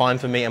absolutely fine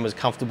for me and was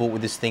comfortable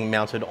with this thing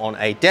mounted on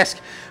a desk.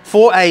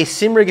 For a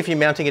sim rig, if you're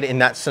mounting it in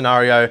that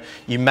scenario,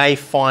 you may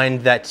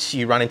find that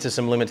you run into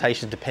some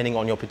limitations depending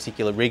on your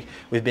particular rig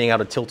with being able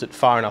to tilt it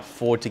far enough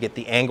forward to get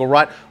the angle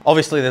right.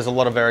 Obviously, there's a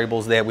lot of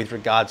variables there with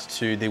regards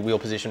to the wheel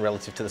position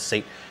relative to the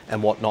seat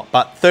and whatnot,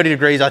 but 30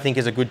 degrees I think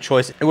is a good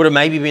choice. It would have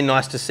maybe been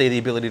nice to see the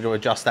ability to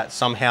adjust that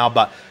somehow,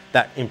 but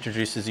that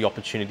introduces the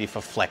opportunity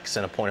for flex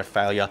and a point of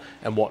failure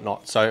and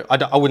whatnot. So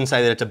I wouldn't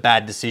say that it's a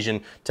bad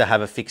decision to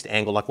have a fixed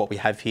angle like what we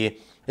have here.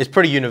 It's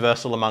pretty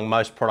universal among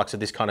most products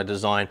of this kind of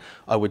design,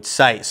 I would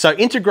say. So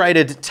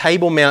integrated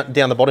table mount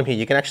down the bottom here,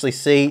 you can actually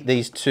see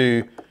these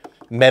two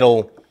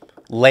metal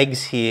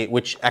legs here,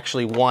 which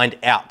actually wind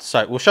out.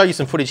 So we'll show you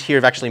some footage here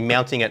of actually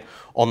mounting it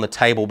on the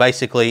table.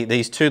 Basically,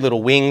 these two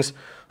little wings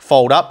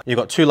fold up. You've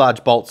got two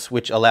large bolts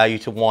which allow you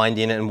to wind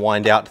in and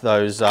wind out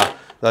those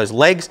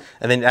legs,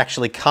 and then it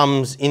actually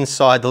comes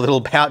inside the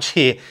little pouch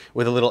here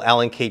with a little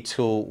Allen key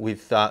tool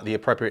with the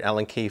appropriate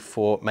Allen key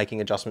for making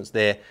adjustments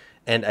there,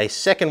 and a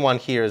second one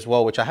here as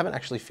well, which I haven't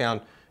actually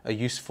found a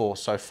use for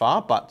so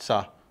far, but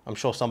I'm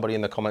sure somebody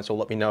in the comments will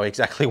let me know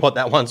exactly what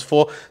that one's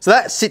for. So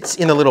that sits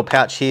in a little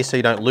pouch here so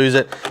you don't lose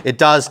it. It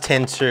does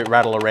tend to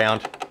rattle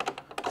around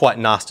quite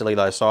nastily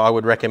though, so I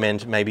would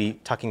recommend maybe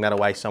tucking that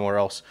away somewhere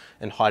else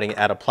and hiding it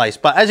out of place.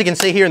 But as you can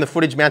see here in the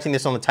footage, mounting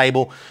this on the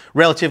table,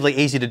 relatively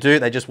easy to do.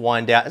 They just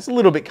wind out. It's a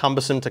little bit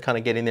cumbersome to kind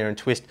of get in there and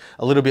twist,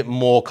 a little bit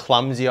more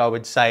clumsy, I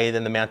would say,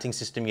 than the mounting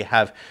system you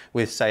have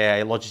with,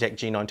 say, a Logitech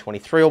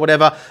G923 or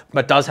whatever,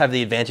 but does have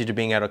the advantage of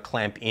being able to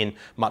clamp in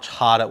much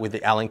harder with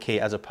the Allen key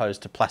as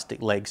opposed to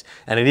plastic legs.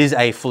 And it is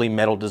a fully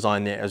metal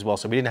design there as well,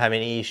 so we didn't have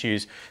any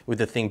issues with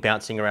the thing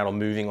bouncing around or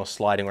moving or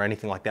sliding or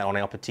anything like that on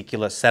our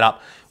particular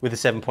setup with the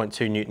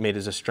 7.2 Newton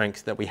meters of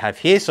strength that we have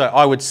here. So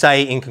I would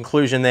say in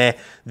conclusion there,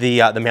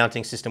 the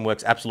mounting system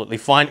works absolutely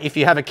fine. If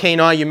you have a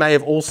keen eye, you may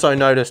have also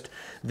noticed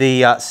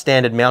the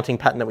standard mounting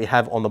pattern that we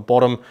have on the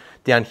bottom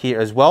down here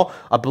as well.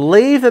 I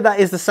believe that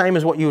is the same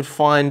as what you would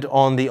find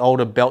on the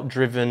older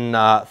belt-driven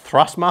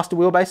Thrustmaster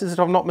wheelbases, if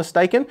I'm not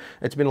mistaken.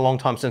 It's been a long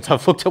time since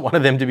I've looked at one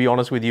of them, to be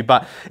honest with you.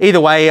 But either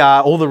way,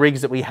 all the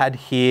rigs that we had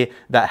here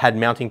that had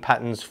mounting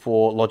patterns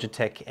for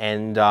Logitech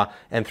and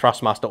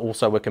Thrustmaster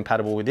also were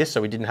compatible with this,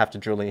 so we didn't have to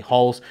drill any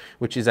holes,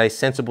 which is a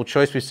sensible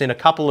choice. We've seen a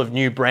couple of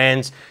new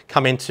brands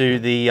come into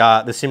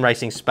the sim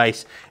racing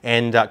space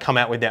and come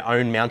out with their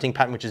own mounting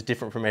pattern, which is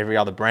different from every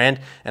other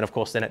brand. And of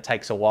course, then it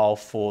takes a while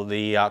for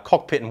the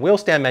cockpit and wheel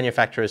stand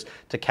manufacturers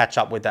to catch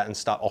up with that and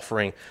start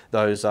offering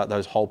those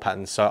hole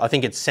patterns. So I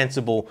think it's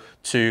sensible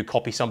to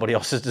copy somebody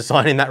else's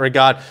design in that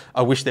regard.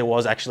 I wish there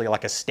was actually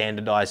like a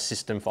standardized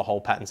system for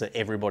hole patterns that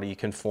everybody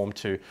conform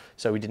to,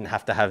 so we didn't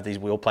have to have these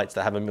wheel plates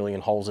that have a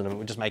million holes in them. It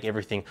would just make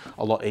everything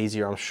a lot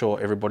easier. I'm sure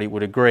everybody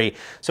would agree.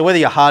 So whether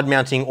you're hard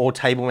mounting or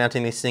table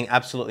mounting this thing,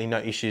 absolutely no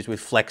issues with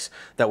flex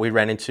that we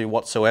ran into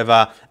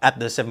whatsoever at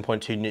the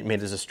 7.2 Newton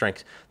meters of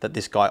strength that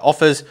this guy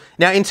offers.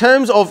 Now, in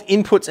terms of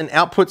inputs and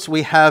outputs,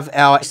 we have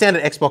our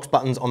standard Xbox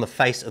buttons on the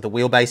face of the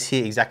wheelbase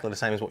here, exactly the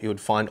same as what you would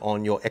find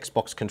on your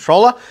Xbox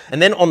controller.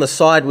 And then on the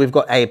side, we've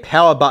got a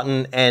power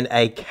button and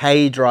a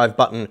K drive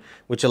button,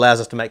 which allows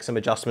us to make some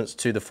adjustments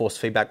to the force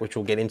feedback, which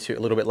we'll get into a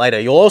little bit later.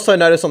 You'll also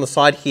notice on the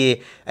side here,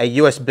 a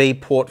USB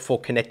port for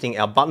connecting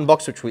our button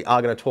box, which we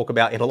are going to talk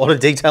about in a lot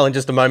of detail in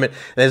just a moment.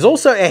 There's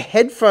also a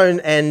headphone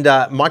and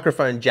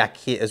microphone jack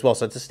here as well.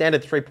 So it's a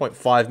standard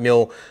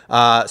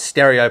 3.5mm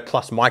stereo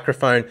plus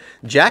microphone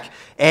jack.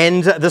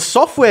 And the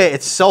software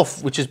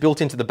itself, which is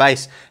built into the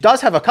base,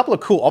 does have a couple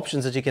of cool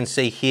options, as you can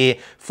see here,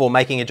 for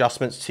making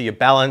adjustments to your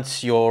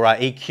balance, your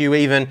EQ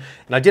even.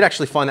 And I did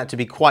actually find that to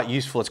be quite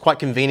useful. It's quite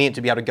convenient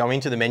to be able to go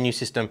into the menu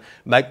system,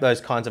 make those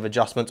kinds of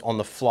adjustments on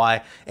the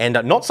fly, and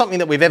not something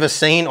that we've ever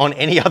seen on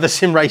any other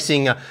sim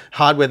racing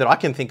hardware that I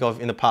can think of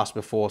in the past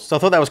before. So I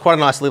thought that was quite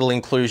a nice little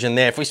inclusion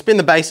there. If we spin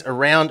the base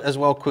around as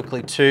well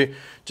quickly too,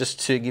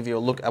 just to give you a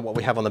look at what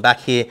we have on the back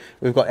here,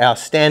 we've got our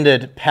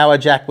standard power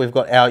jack, we've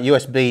got our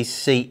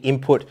USB-C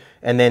input,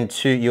 and then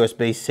two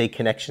USB-C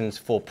connections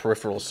for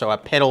peripherals. So our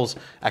pedals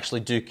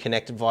actually do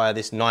connect via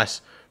this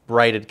nice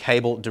braided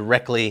cable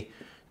directly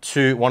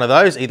to one of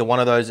those. Either one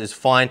of those is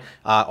fine.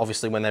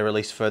 Obviously, when they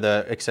release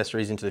further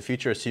accessories into the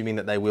future, assuming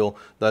that they will,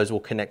 those will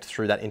connect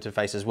through that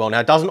interface as well. Now,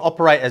 it doesn't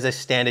operate as a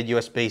standard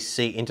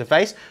USB-C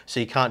interface,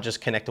 so you can't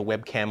just connect a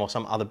webcam or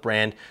some other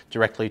brand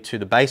directly to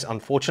the base,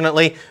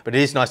 unfortunately, but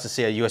it is nice to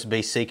see a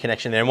USB-C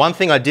connection there. And one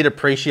thing I did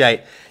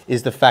appreciate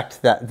is the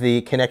fact that the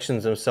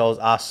connections themselves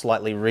are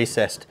slightly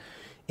recessed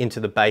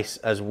into the base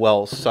as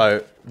well.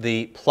 So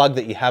the plug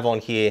that you have on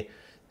here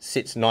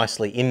sits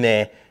nicely in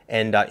there,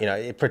 and you know,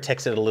 it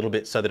protects it a little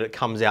bit so that it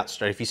comes out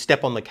straight. If you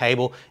step on the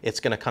cable, it's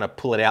going to kind of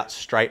pull it out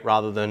straight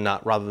rather than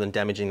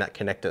damaging that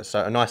connector.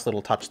 So a nice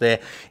little touch there.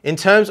 In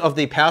terms of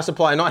the power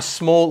supply, a nice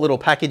small little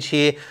package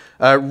here,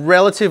 a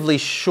relatively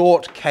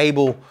short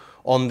cable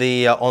on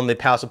the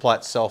power supply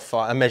itself.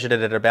 I measured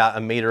it at about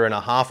 1.5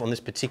 meters on this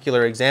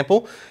particular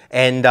example,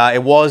 and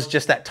it was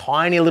just that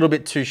tiny little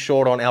bit too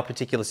short on our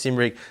particular sim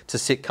rig to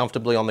sit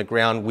comfortably on the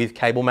ground with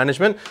cable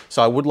management.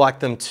 So I would like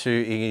them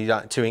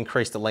to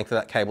increase the length of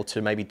that cable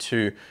to maybe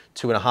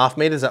 2.5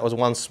 meters. That was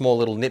one small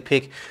little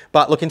nitpick.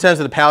 But look, in terms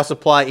of the power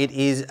supply, it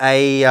is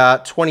a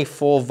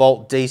 24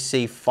 volt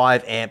DC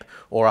 5 amp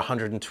or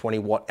 120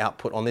 watt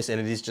output on this,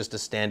 and it is just a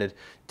standard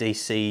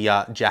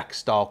DC jack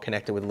style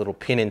connector with a little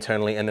pin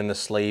internally and then the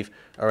sleeve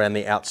around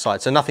the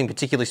outside. So nothing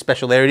particularly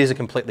special there. It is a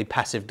completely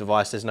passive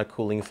device. There's no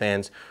cooling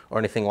fans or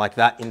anything like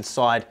that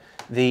inside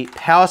the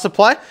power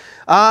supply.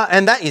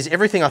 And that is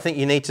everything I think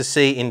you need to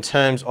see in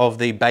terms of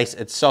the base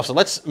itself. So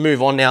let's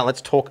move on now.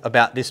 Let's talk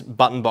about this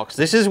button box.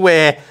 This is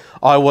where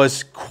I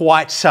was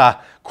quite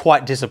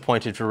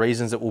disappointed for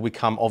reasons that will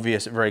become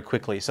obvious very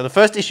quickly. So the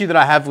first issue that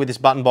I have with this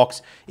button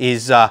box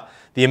is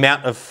the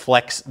amount of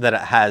flex that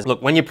it has.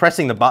 Look, when you're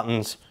pressing the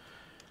buttons,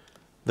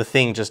 the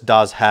thing just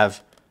does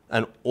have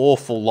an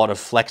awful lot of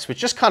flex, which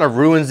just kind of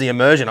ruins the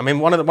immersion. I mean,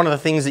 one of the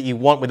things that you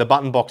want with a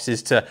button box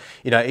is to,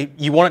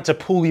 you want it to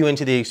pull you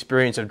into the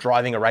experience of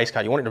driving a race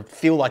car. You want it to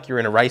feel like you're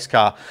in a race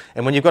car.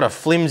 And when you've got a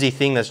flimsy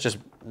thing that's just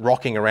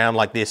rocking around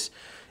like this,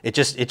 it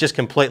just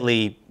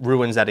completely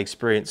ruins that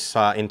experience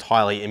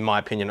entirely, in my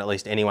opinion, at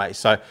least anyway.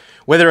 So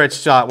whether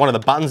it's one of the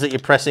buttons that you're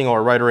pressing or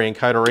a rotary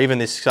encoder, or even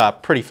this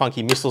pretty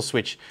funky missile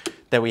switch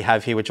that we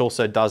have here, which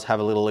also does have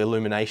a little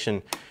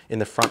illumination in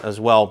the front as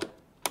well,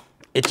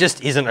 it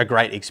just isn't a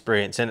great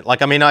experience. And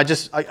like, I mean,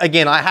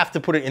 again, I have to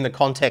put it in the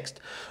context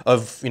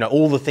of,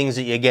 all the things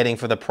that you're getting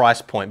for the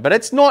price point, but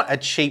it's not a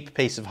cheap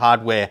piece of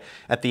hardware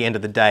at the end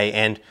of the day.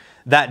 And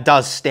that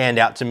does stand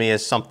out to me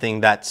as something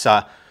that's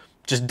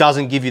just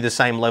doesn't give you the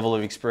same level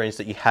of experience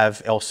that you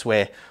have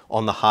elsewhere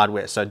on the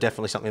hardware. So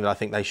definitely something that I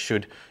think they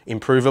should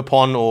improve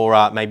upon,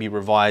 or maybe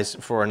revise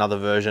for another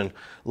version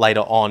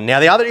later on. Now,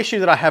 the other issue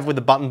that I have with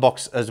the button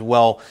box as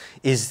well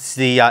is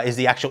the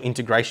actual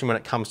integration when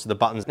it comes to the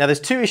buttons. Now,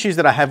 there's two issues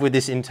that I have with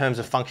this in terms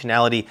of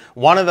functionality.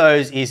 One of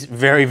those is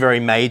very,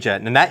 very major,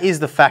 and that is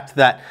the fact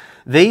that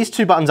these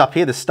two buttons up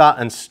here, the start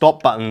and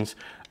stop buttons,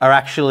 are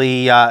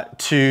actually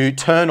to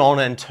turn on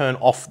and turn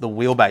off the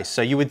wheelbase.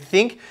 So you would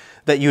think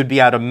that you would be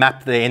able to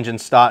map the engine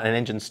start and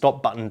engine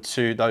stop button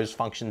to those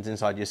functions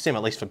inside your sim.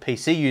 At least for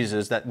PC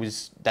users,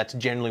 that's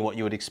generally what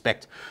you would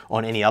expect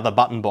on any other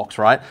button box,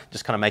 right?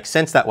 Just kind of makes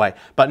sense that way.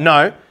 But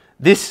no,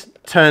 this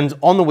turns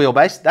on the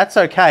wheelbase. That's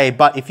okay,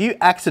 but if you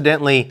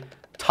accidentally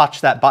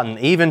touch that button,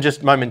 even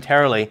just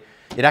momentarily,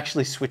 it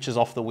actually switches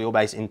off the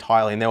wheelbase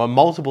entirely. And there were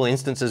multiple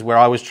instances where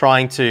I was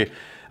trying to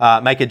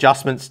make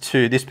adjustments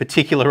to this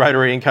particular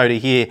rotary encoder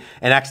here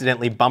and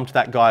accidentally bumped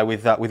that guy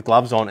with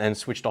gloves on and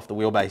switched off the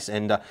wheelbase.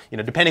 And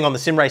depending on the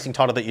sim racing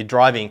title that you're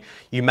driving,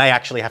 you may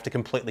actually have to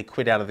completely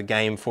quit out of the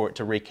game for it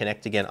to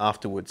reconnect again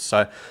afterwards.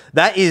 So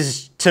that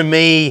is, to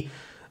me,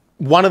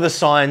 one of the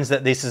signs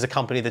that this is a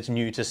company that's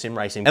new to sim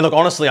racing. And look,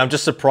 honestly, I'm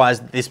just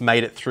surprised that this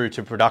made it through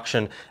to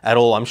production at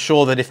all. I'm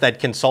sure that if they'd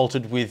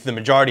consulted with the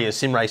majority of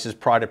sim racers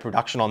prior to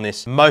production on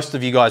this, most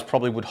of you guys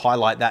probably would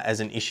highlight that as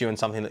an issue and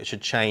something that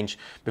should change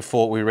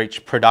before we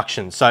reach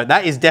production. So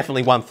that is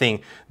definitely one thing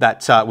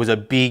that was a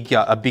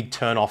big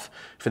turn-off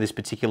for this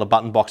particular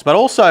button box. But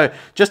also,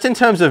 just in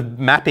terms of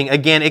mapping,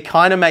 again, it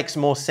kind of makes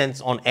more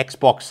sense on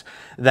Xbox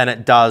than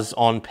it does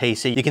on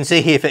PC. You can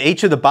see here for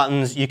each of the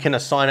buttons, you can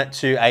assign it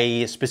to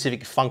a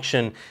specific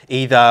function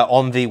either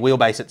on the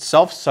wheelbase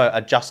itself, so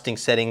adjusting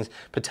settings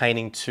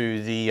pertaining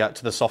to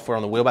the software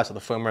on the wheelbase or the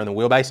firmware on the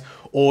wheelbase,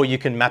 or you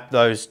can map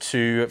those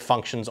to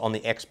functions on the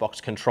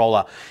Xbox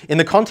controller. In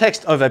the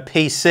context of a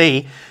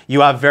PC,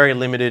 you are very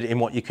limited in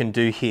what you can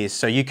do here.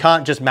 So you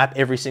can't just map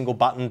every single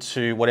button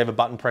to whatever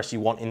button press you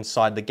want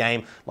inside the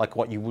game, like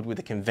what you would with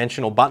a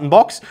conventional button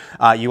box.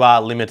 You are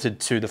limited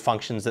to the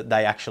functions that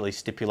they actually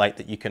stipulate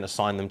that you can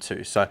assign them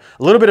to. So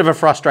a little bit of a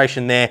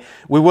frustration there.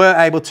 We were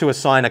able to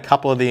assign a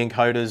couple of the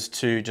encoders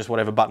to just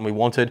whatever button we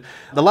wanted.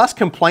 The last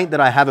complaint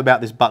that I have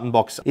about this button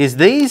box is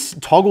these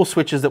toggle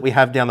switches that we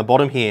have down the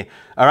bottom here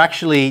are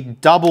actually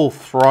double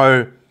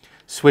throw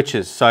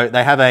switches. So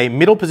they have a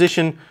middle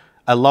position,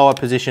 a lower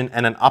position,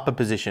 and an upper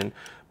position.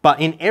 But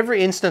in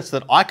every instance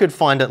that I could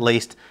find, at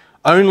least,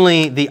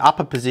 only the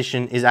upper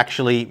position is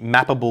actually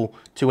mappable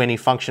to any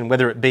function,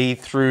 whether it be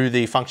through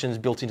the functions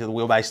built into the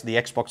wheelbase, the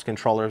Xbox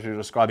controller, as we were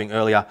describing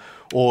earlier,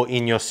 or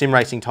in your sim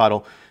racing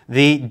title.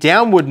 The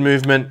downward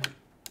movement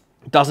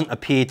doesn't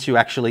appear to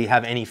actually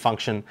have any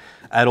function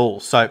at all.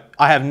 So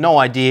I have no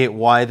idea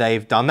why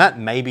they've done that.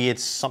 Maybe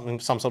it's some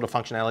sort of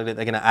functionality that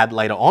they're going to add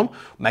later on.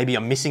 Maybe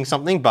I'm missing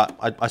something, but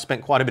I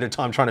spent quite a bit of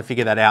time trying to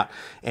figure that out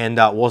and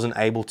wasn't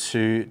able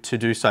to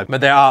do so. But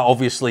there are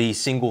obviously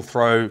single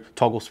throw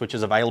toggle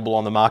switches available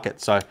on the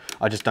market. So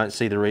I just don't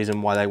see the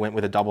reason why they went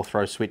with a double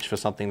throw switch for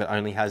something that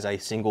only has a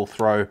single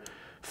throw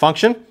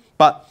function.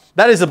 But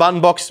that is the button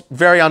box.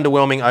 Very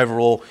underwhelming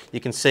overall. You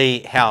can see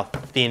how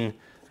thin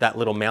that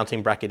little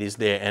mounting bracket is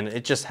there, and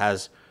it just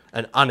has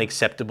an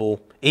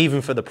unacceptable, even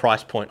for the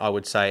price point, I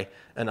would say,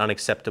 an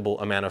unacceptable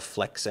amount of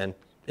flex. And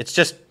it's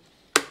just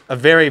a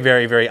very,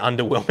 very, very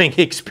underwhelming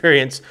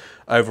experience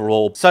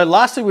overall. So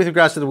lastly, with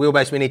regards to the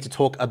wheelbase, we need to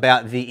talk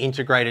about the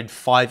integrated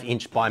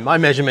 5-inch by my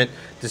measurement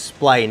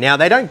display. Now,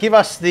 they don't give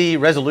us the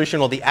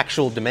resolution or the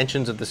actual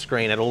dimensions of the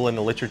screen at all in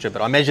the literature,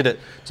 but I measured it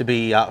to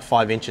be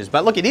 5 inches.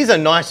 But look, it is a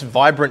nice,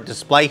 vibrant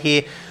display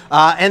here.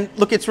 And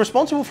look, it's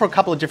responsible for a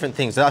couple of different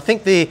things. I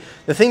think the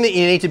thing that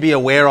you need to be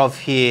aware of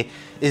here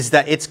is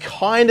that it's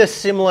kind of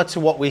similar to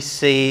what we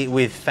see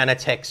with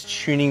Fanatec's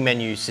tuning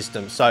menu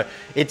system. So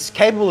it's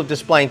capable of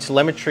displaying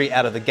telemetry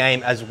out of the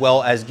game, as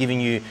well as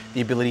giving you the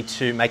ability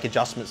to make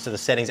adjustments to the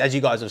settings, as you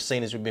guys have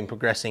seen as we've been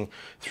progressing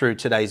through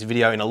today's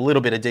video in a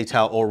little bit of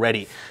detail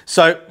already.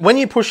 So when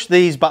you push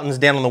these buttons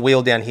down on the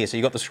wheel down here, so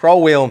you've got the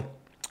scroll wheel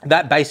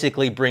that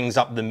basically brings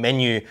up the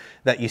menu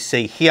that you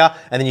see here.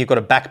 And then you've got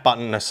a back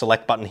button and a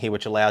select button here,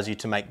 which allows you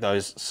to make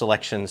those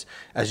selections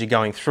as you're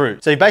going through.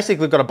 So you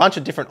basically got a bunch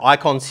of different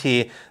icons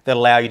here that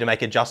allow you to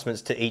make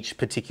adjustments to each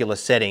particular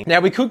setting. Now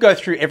we could go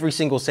through every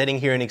single setting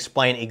here and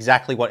explain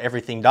exactly what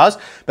everything does,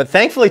 but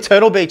thankfully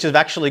Turtle Beach have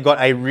actually got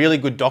a really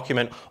good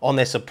document on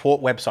their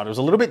support website. It was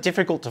a little bit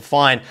difficult to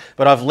find,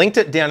 but I've linked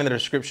it down in the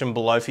description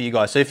below for you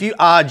guys. So if you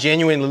are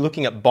genuinely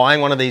looking at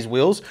buying one of these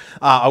wheels,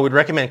 I would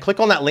recommend click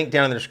on that link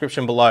down in the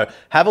description below.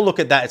 Have a look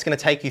at that. It's going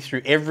to take you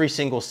through every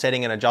single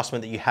setting and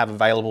adjustment that you have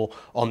available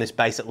on this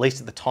base, at least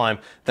at the time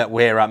that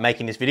we're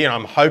making this video. And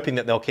I'm hoping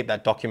that they'll keep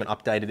that document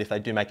updated if they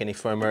do make any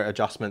firmware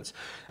adjustments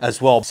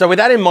as well. So with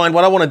that in mind,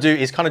 what I want to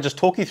do is kind of just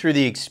talk you through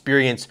the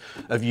experience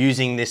of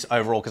using this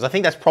overall, because I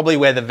think that's probably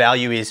where the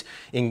value is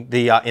in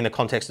the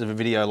context of a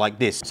video like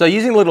this. So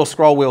using the little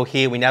scroll wheel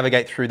here, we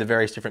navigate through the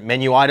various different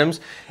menu items,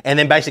 and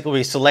then basically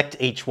we select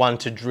each one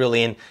to drill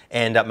in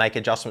and make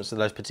adjustments to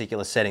those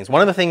particular settings.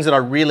 One of the things that I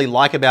really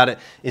like about it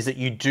is that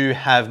you do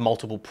have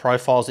multiple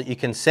profiles that you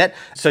can set.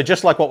 So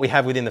just like what we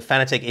have within the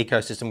Fanatec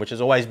ecosystem, which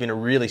has always been a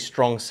really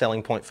strong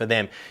selling point for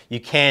them, you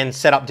can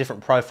set up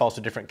different profiles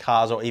for different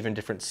cars or even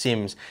different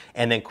sims,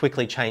 and then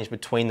quickly change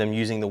between them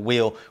using the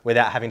wheel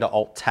without having to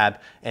Alt-Tab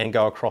and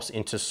go across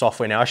into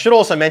software. Now, I should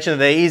also mention that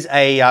there is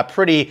a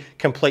pretty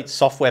complete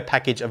software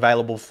package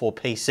available for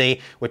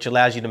PC, which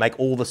allows you to make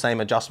all the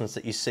same adjustments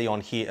that you see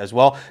on here as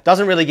well.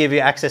 Doesn't really give you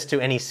access to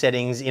any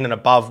settings in and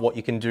above what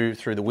you can do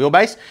through the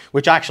wheelbase,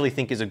 which I actually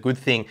think is a good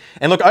thing.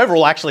 And look,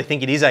 overall, I actually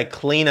think it is a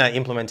cleaner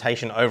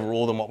implementation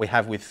overall than what we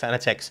have with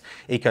Fanatec's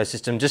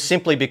ecosystem, just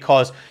simply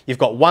because you've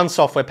got one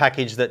software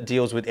package that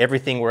deals with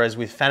everything, whereas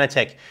with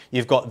Fanatec,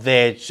 you've got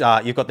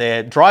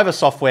their driver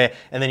software,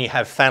 and then you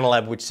have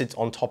Fanalab, which sits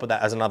on top of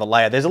that as another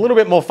layer. There's a little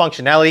bit more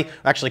functionality,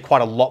 actually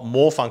quite a lot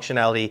more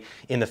functionality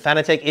in the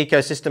Fanatec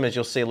ecosystem, as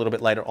you'll see a little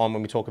bit later on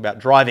when we talk about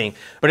driving.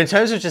 But in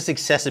terms of just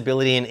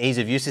accessibility and ease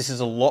of use, this is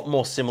a lot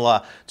more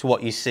similar to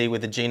what you see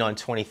with the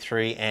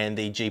G923 and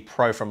the G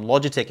Pro from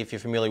Logitech, if you're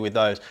familiar with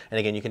those. And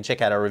again, you can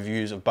check out our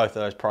reviews of both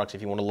of those products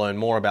if you want to learn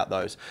more about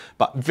those.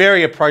 But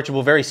very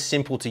approachable, very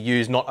simple to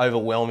use, not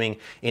overwhelming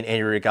in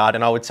any regard.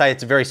 And I would say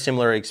it's a very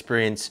similar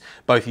experience,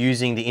 both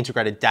using the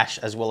integrated dash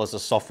as well as the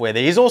software.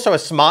 There is also a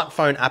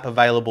smartphone app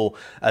available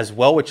as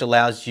well, which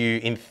allows you,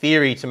 in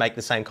theory, to make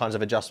the same kinds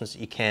of adjustments that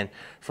you can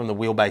from the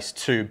wheelbase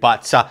too.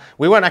 But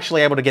we weren't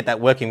actually able to get that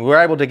working. We were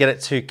able to get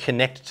it to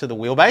connect to the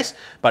wheelbase,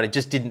 but it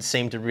just didn't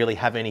seem to really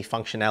have any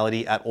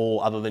functionality at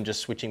all other than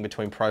just switching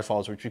between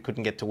profiles, which we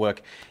couldn't get to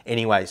work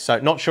anyway. So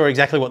not sure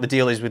exactly what the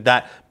deal is with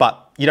that,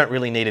 but you don't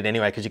really need it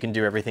anyway because you can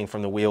do everything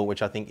from the wheel,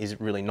 which I think is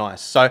really nice.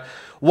 So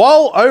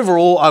while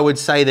overall I would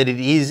say that it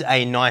is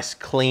a nice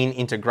clean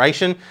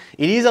integration,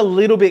 it is a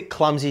little bit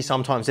clumsy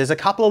sometimes. There's a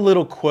couple of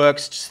little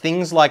quirks, just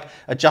things like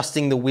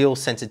adjusting the wheel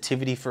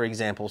sensitivity, for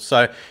example.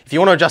 So if you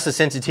want to adjust the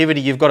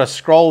sensitivity, you've got to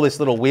scroll this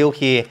little wheel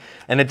here,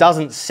 and it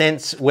doesn't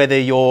sense whether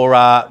you're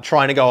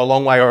trying to go a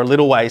long way or a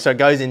little way. So it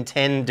goes in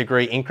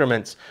 10-degree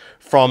increments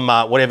from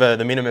whatever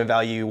the minimum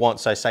value you want,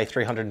 so say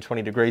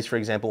 320 degrees, for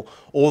example,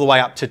 all the way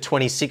up to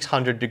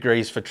 2600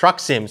 degrees for truck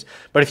sims.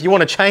 But if you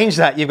want to change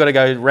that, you've got to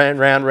go round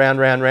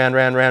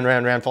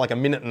for like a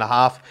minute and a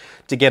half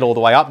to get all the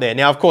way up there.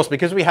 Now, of course,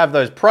 because we have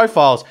those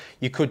profiles,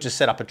 you could just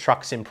set up a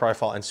truck sim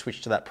profile and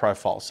switch to that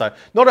profile. So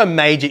not a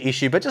major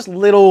issue, but just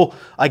little,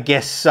 I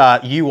guess,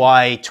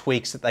 UI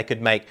tweaks that they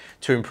could make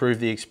to improve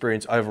the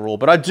experience overall.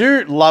 But I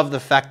do love the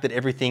fact that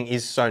everything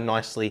is so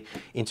nicely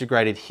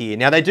integrated here.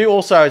 Now, they do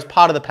also, as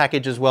part of the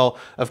package as well,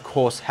 of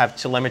course, have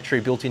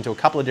telemetry built into a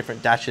couple of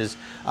different dashes,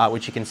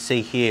 which you can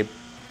see here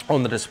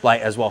on the display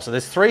as well. So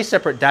there's 3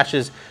 separate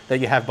dashes that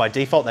you have by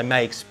default. They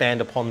may expand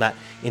upon that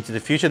into the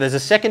future. There's a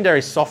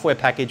secondary software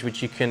package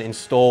which you can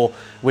install,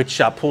 which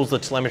pulls the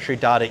telemetry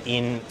data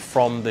in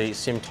from the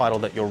sim title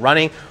that you're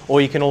running,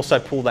 or you can also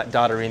pull that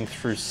data in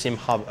through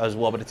SimHub as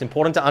well. But it's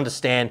important to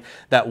understand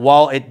that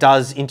while it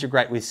does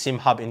integrate with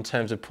SimHub in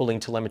terms of pulling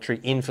telemetry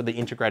in for the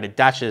integrated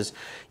dashes,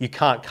 you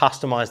can't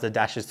customize the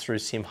dashes through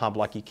SimHub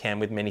like you can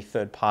with many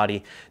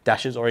third-party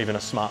dashes or even a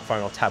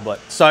smartphone or tablet.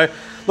 So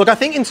look, I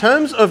think in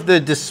terms of the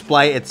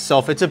display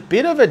itself, it's a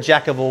bit of a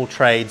jack of all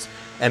trades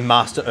and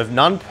master of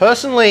none.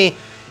 Personally,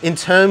 in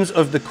terms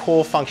of the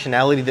core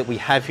functionality that we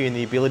have here and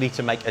the ability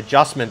to make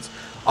adjustments,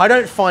 I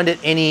don't find it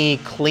any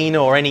cleaner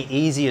or any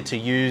easier to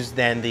use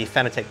than the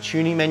Fanatec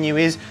tuning menu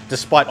is,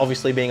 despite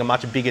obviously being a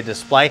much bigger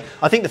display.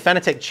 I think the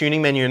Fanatec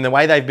tuning menu and the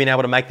way they've been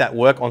able to make that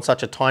work on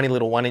such a tiny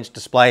little 1-inch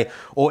display,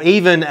 or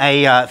even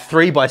a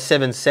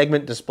 3x7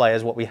 segment display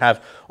as what we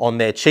have on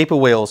their cheaper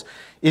wheels,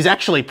 is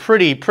actually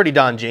pretty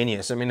darn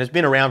genius. I mean, it's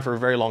been around for a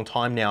very long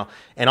time now,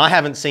 and I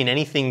haven't seen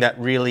anything that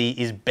really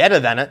is better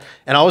than it.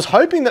 And I was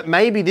hoping that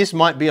maybe this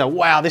might be a,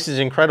 wow, this is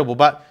incredible.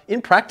 But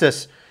in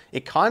practice,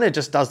 it kind of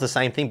just does the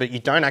same thing, but you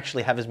don't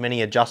actually have as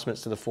many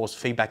adjustments to the force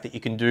feedback that you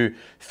can do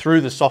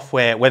through the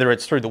software, whether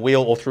it's through the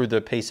wheel or through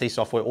the PC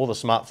software or the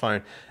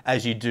smartphone,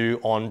 as you do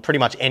on pretty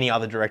much any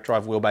other direct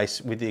drive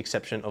wheelbase, with the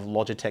exception of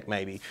Logitech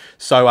maybe.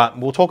 So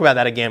we'll talk about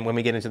that again when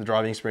we get into the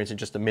driving experience in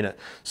just a minute.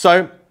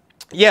 So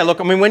Yeah,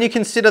 look, I mean, when you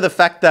consider the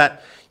fact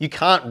that you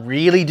can't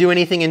really do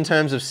anything in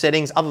terms of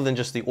settings other than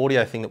just the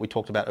audio thing that we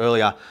talked about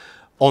earlier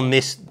on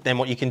this than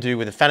what you can do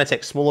with a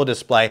Fanatec smaller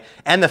display,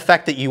 and the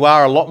fact that you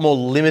are a lot more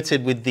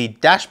limited with the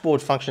dashboard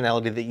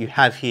functionality that you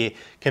have here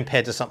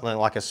compared to something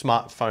like a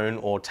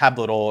smartphone or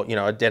tablet or, you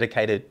know, a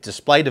dedicated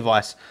display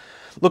device.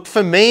 Look,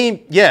 for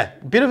me, yeah,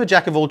 bit of a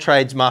jack of all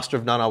trades, master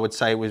of none, I would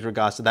say, with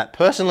regards to that.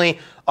 Personally,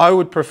 I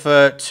would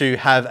prefer to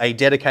have a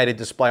dedicated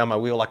display on my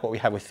wheel like what we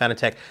have with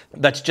Fanatec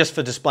that's just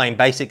for displaying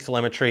basic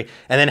telemetry,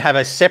 and then have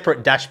a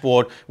separate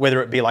dashboard,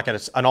 whether it be like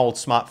an old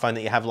smartphone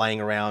that you have laying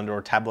around or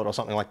a tablet or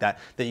something like that,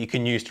 that you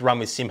can use to run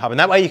with SimHub. And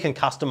that way you can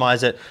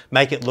customize it,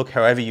 make it look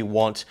however you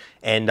want,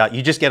 and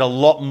you just get a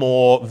lot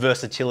more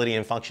versatility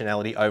and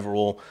functionality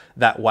overall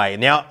that way.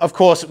 Now, of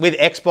course, with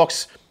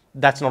Xbox,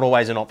 that's not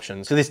always an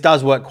option. So this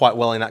does work quite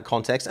well in that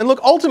context. And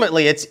look,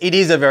 ultimately, it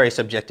is a very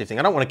subjective thing.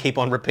 I don't want to keep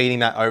on repeating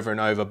that over and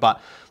over,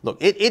 but look,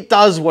 it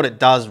does what it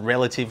does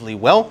relatively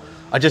well.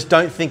 I just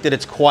don't think that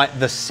it's quite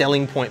the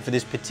selling point for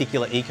this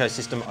particular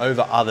ecosystem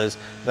over others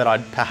that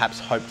I'd perhaps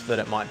hoped that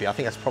it might be. I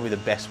think that's probably the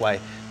best way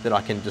that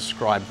I can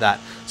describe that.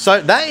 So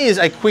that is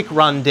a quick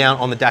rundown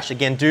on the dash.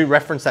 Again, do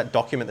reference that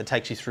document that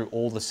takes you through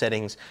all the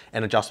settings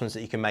and adjustments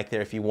that you can make there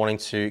if you're wanting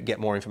to get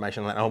more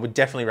information on that. And I would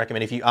definitely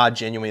recommend, if you are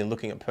genuinely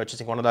looking at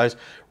purchasing one of those,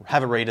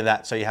 have a read of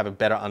that so you have a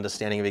better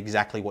understanding of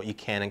exactly what you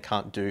can and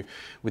can't do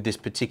with this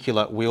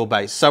particular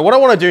wheelbase. So what I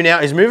want to do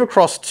now is move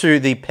across to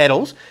the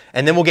pedals,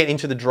 and then we'll get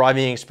into the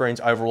driving experience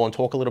overall and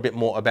talk a little bit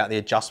more about the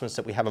adjustments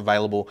that we have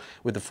available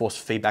with the force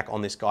feedback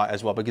on this guy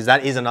as well, because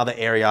that is another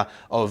area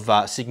of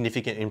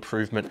significant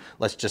improvement,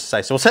 let's just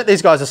say. So we'll set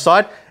these guys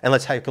aside and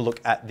let's take a look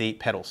at the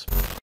pedals.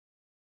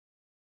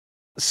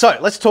 So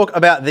let's talk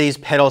about these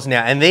pedals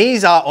now. And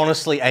these are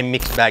honestly a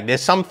mixed bag.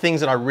 There's some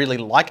things that I really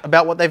like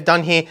about what they've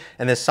done here,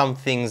 and there's some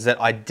things that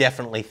I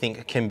definitely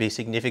think can be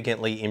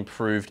significantly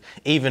improved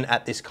even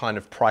at this kind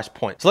of price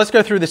point. So let's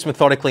go through this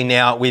methodically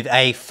now with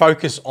a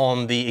focus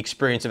on the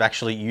experience of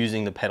actually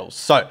using the pedals.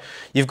 So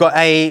you've got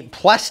a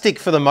plastic,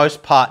 for the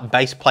most part,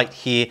 base plate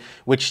here,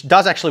 which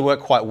does actually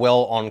work quite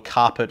well on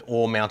carpet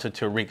or mounted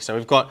to a rig. So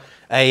we've got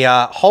a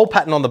hole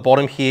pattern on the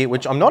bottom here,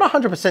 which I'm not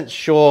 100%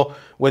 sure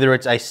whether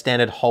it's a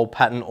standard hole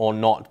pattern or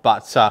not,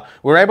 but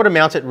we're able to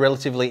mount it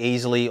relatively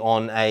easily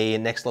on a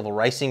next level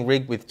racing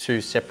rig with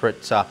two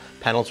separate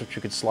panels, which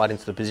we could slide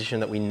into the position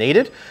that we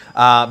needed.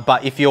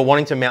 But if you're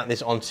wanting to mount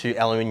this onto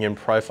aluminium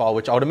profile,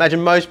 which I would imagine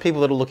most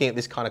people that are looking at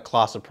this kind of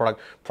class of product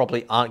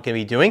probably aren't going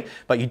to be doing,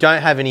 but you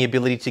don't have any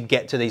ability to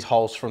get to these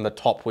holes from the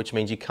top, which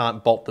means you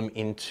can't bolt them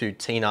into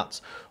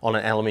T-nuts on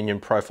an aluminium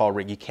profile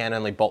rig. You can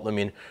only bolt them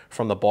in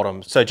from the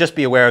bottom. So just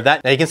be aware of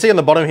that. Now you can see on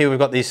the bottom here, we've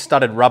got these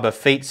studded rubber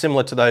feet,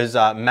 similar to those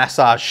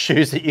massage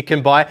shoes that you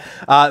can buy.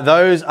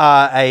 Those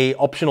are a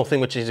optional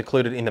thing which is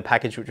included in the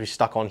package, which we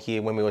stuck on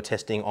here when we were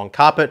testing on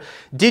carpet.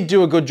 Did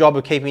do a good job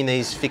of keeping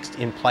these fixed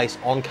in place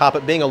on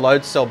carpet. Being a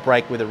load cell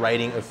brake with a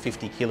rating of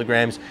 50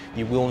 kilograms,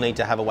 you will need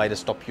to have a way to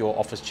stop your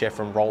office chair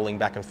from rolling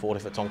back and forth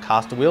if it's on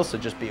caster wheels, so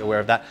just be aware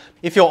of that.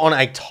 If you're on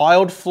a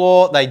tiled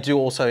floor, they do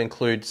also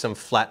include some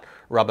flat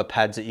rubber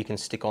pads that you can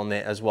stick on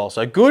there as well.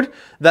 So good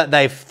that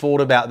they've thought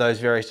about those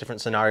various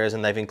different scenarios,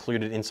 and they've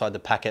included inside the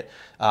packet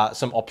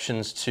some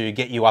options to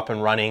get you up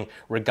and running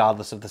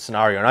regardless of the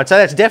scenario. And I'd say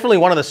that's definitely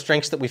one of the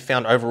strengths that we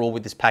found overall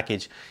with this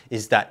package,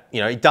 is that,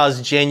 you know, it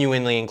does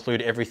genuinely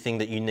include everything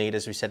that you need,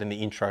 as we said in the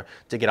intro,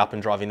 to get up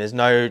and driving. There's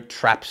no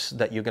traps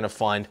that you're going to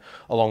find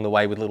along the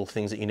way with little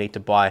things that you need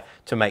to buy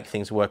to make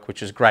things work,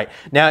 which is great.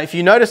 Now, if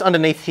you notice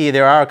underneath here,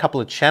 there are a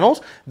couple of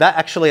channels that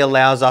actually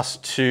allows us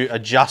to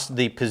adjust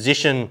the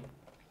position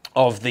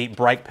of the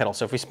brake pedal.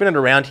 So if we spin it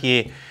around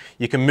here,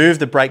 you can move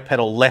the brake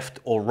pedal left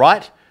or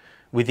right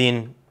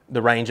within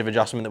the range of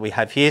adjustment that we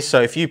have here.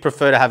 So if you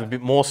prefer to have a bit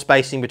more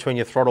spacing between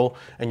your throttle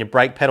and your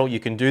brake pedal,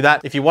 you can do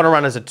that. If you want to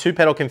run as a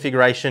 2-pedal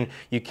configuration,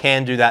 you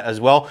can do that as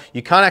well.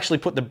 You can't actually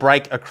put the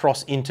brake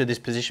across into this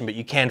position, but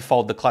you can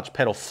fold the clutch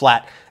pedal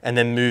flat and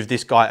then move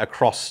this guy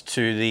across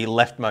to the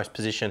leftmost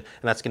position,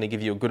 and that's going to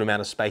give you a good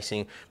amount of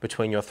spacing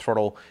between your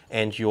throttle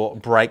and your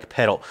brake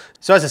pedal.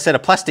 So as I said, a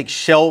plastic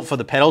shell for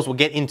the pedals. We'll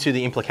get into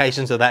the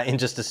implications of that in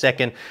just a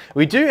second.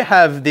 We do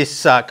have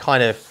this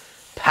kind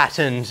of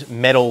patterned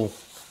metal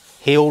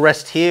heel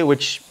rest here,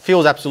 which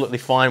feels absolutely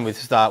fine with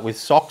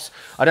socks.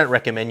 I don't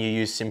recommend you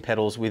use sim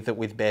pedals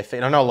with bare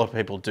feet. I know a lot of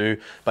people do,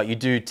 but you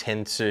do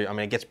tend to, I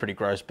mean, it gets pretty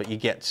gross, but you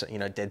get, you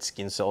know, dead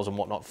skin cells and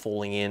whatnot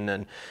falling in,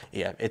 and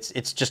yeah,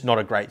 it's just not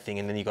a great thing,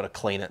 and then you've got to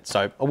clean it.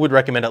 So I would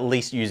recommend at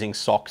least using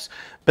socks,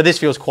 but this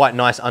feels quite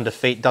nice under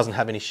feet, doesn't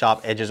have any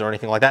sharp edges or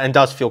anything like that, and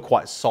does feel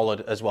quite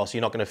solid as well. So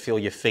you're not going to feel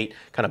your feet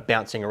kind of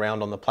bouncing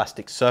around on the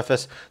plastic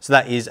surface. So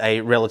that is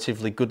a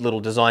relatively good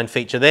little design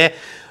feature there.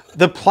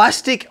 The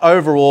plastic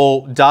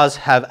overall does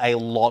have a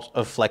lot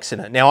of flex in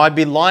it. Now, I'd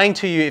be lying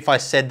to you if I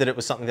said that it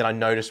was something that I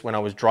noticed when I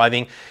was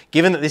driving.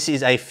 Given that this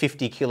is a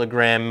 50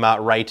 kilogram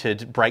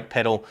rated brake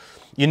pedal,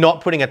 you're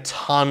not putting a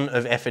ton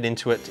of effort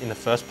into it in the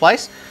first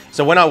place.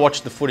 So when I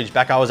watched the footage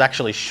back, I was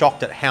actually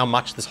shocked at how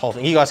much this whole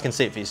thing, you guys can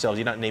see it for yourselves,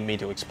 you don't need me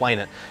to explain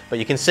it, but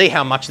you can see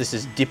how much this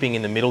is dipping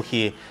in the middle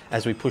here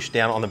as we push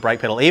down on the brake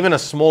pedal. Even a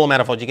small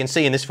amount of force, you can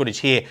see in this footage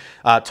here,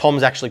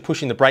 Tom's actually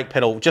pushing the brake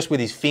pedal just with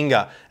his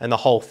finger and the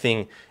whole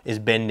thing is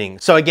bending.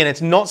 So again,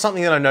 it's not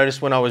something that I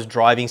noticed when I was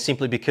driving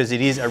simply because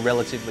it is a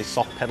relatively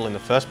soft pedal in the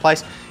first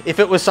place. If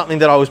it was something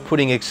that I was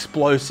putting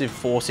explosive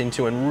force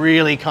into and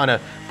really kind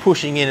of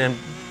pushing in and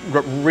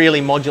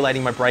really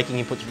modulating my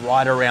braking inputs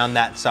right around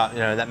that,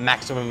 that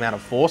maximum amount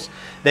of force,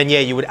 then yeah,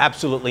 you would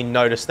absolutely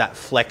notice that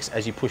flex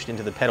as you pushed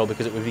into the pedal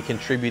because it would be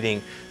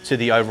contributing to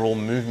the overall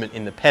movement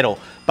in the pedal.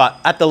 But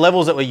at the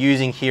levels that we're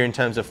using here in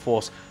terms of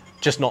force,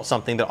 just not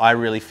something that I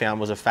really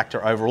found was a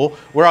factor overall.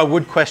 Where I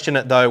would question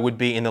it though would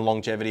be in the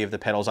longevity of the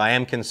pedals. I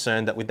am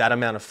concerned that with that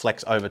amount of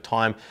flex over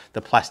time,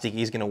 the plastic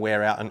is going to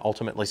wear out and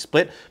ultimately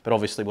split, but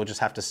obviously we'll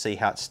just have to see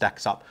how it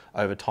stacks up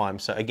over time.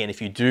 So again,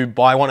 if you do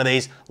buy one of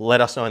these,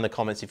 let us know in the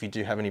comments if you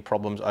do have any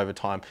problems over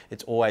time.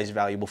 It's always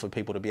valuable for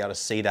people to be able to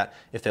see that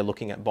if they're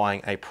looking at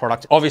buying a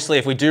product. Obviously,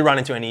 if we do run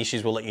into any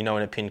issues, we'll let you know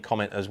in a pinned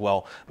comment as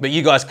well. But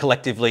you guys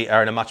collectively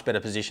are in a much better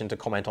position to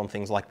comment on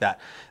things like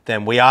that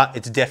than we are.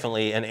 It's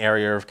definitely an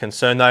area of concern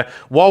though.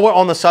 While we're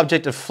on the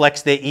subject of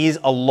flex, there is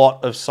a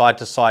lot of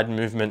side-to-side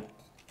movement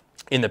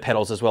in the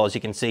pedals as well. As you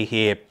can see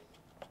here,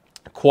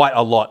 quite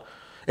a lot.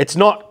 It's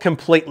not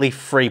completely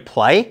free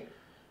play,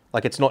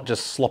 like it's not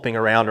just slopping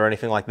around or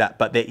anything like that,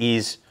 but there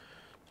is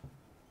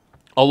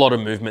a lot of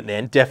movement there,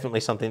 and definitely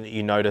something that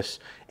you notice.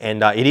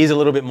 And it is a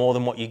little bit more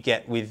than what you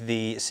get with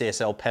the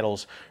CSL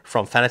pedals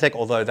from Fanatec,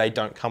 although they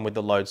don't come with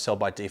the load cell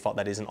by default.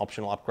 That is an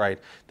optional upgrade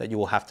that you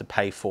will have to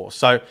pay for.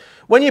 So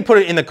when you put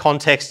it in the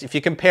context, if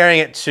you're comparing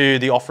it to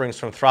the offerings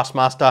from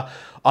Thrustmaster,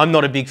 I'm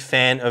not a big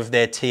fan of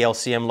their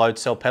TLCM load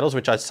cell pedals,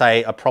 which I'd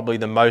say are probably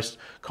the most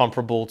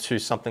comparable to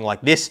something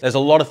like this. There's a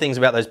lot of things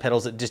about those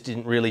pedals that just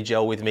didn't really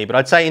gel with me, but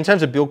I'd say in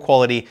terms of build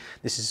quality,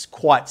 this is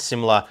quite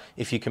similar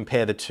if you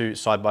compare the two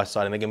side by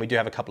side. And again, we do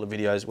have a couple of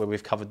videos where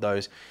we've covered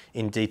those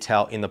in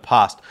detail in the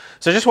past.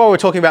 So just while we're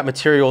talking about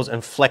materials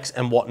and flex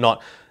and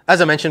whatnot, as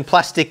I mentioned,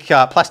 plastic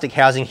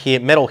housing here,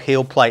 metal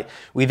heel plate.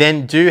 We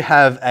then do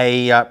have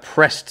a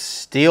pressed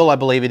steel, I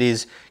believe it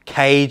is,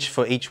 cage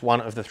for each one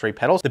of the three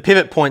pedals. The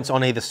pivot points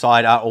on either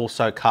side are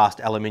also cast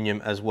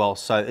aluminium as well.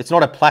 So it's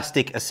not a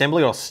plastic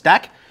assembly or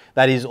stack.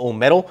 That is all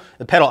metal.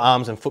 The pedal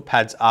arms and foot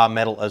pads are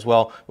metal as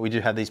well. We do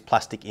have these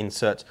plastic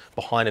inserts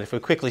behind it. If we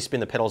quickly spin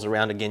the pedals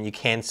around again, you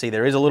can see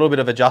there is a little bit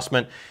of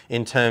adjustment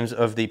in terms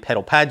of the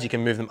pedal pads. You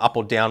can move them up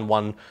or down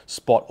one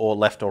spot or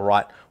left or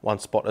right one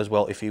spot as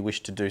well if you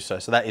wish to do so.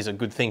 So that is a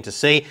good thing to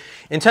see.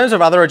 In terms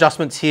of other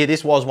adjustments here,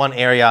 this was one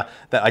area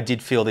that I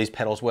did feel these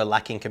pedals were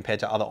lacking compared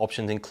to other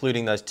options,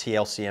 including those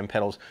TLCM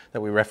pedals that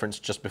we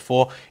referenced just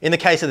before. In the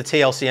case of the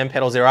TLCM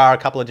pedals, there are a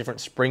couple of different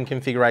spring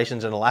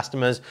configurations and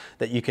elastomers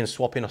that you can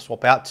swap in or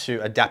swap out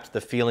to adapt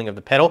the feeling of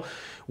the pedal.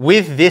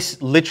 With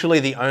this, literally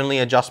the only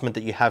adjustment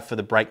that you have for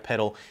the brake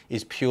pedal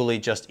is purely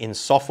just in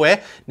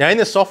software. Now in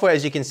the software,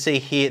 as you can see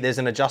here, there's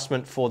an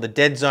adjustment for the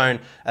dead zone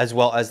as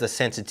well as the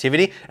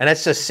sensitivity. And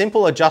it's a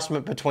simple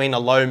adjustment between a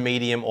low,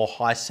 medium or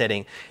high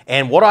setting.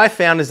 And what I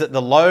found is that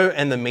the low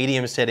and the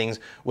medium settings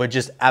were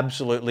just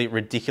absolutely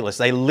ridiculous.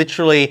 They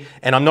literally,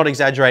 and I'm not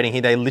exaggerating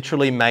here, they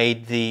literally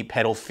made the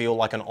pedal feel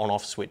like an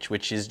on-off switch,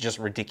 which is just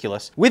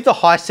ridiculous. With the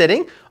high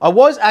setting, I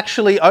was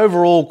actually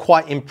overall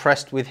quite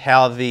impressed with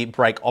how the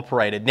brake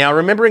operated. Now,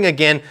 remembering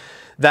again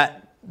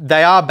that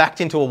they are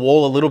backed into a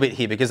wall a little bit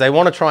here because they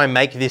want to try and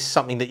make this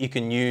something that you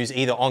can use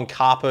either on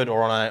carpet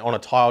or on a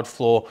tiled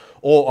floor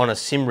or on a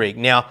sim rig.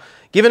 Now,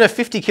 given a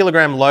 50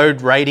 kilogram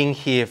load rating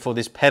here for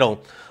this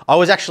pedal, I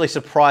was actually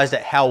surprised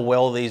at how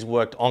well these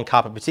worked on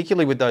carpet,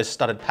 particularly with those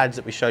studded pads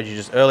that we showed you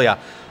just earlier.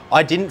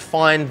 I didn't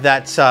find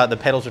that the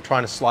pedals were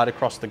trying to slide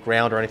across the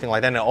ground or anything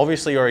like that. Now,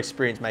 obviously your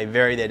experience may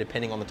vary there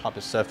depending on the type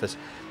of surface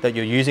that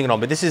you're using it on,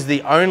 but this is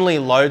the only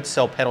load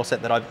cell pedal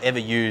set that I've ever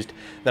used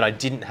that I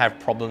didn't have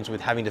problems with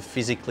having to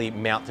physically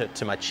mount it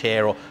to my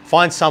chair or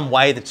find some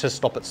way to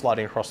stop it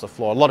sliding across the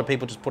floor. A lot of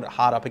people just put it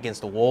hard up against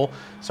the wall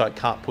so it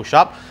can't push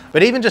up.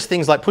 But even just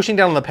things like pushing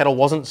down on the pedal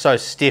wasn't so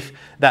stiff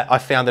that I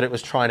found that it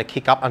was trying to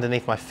kick up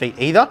underneath my feet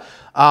either.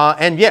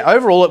 And yeah,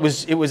 overall it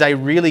was a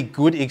really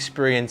good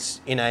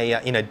experience in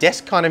a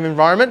desk kind of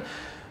environment.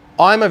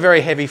 I'm a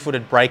very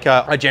heavy-footed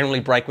braker. I generally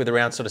brake with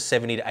around sort of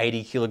 70 to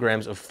 80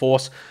 kilograms of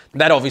force.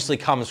 That obviously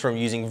comes from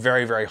using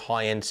very, very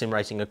high-end sim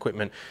racing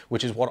equipment,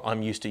 which is what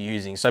I'm used to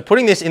using. So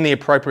putting this in the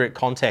appropriate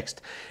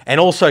context, and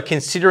also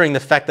considering the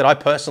fact that I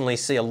personally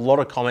see a lot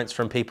of comments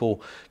from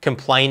people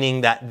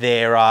complaining that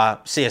their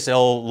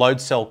CSL load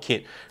cell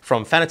kit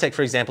from Fanatec,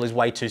 for example, is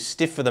way too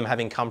stiff for them,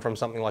 having come from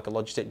something like a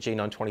Logitech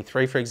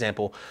G923, for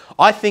example.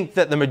 I think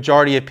that the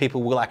majority of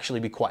people will actually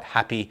be quite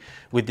happy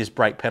with this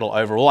brake pedal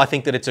overall. I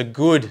think that it's a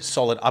good,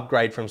 solid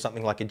upgrade from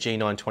something like a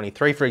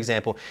G923, for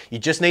example. You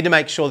just need to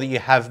make sure that you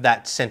have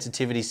that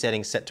sensitivity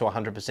setting set to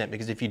 100%,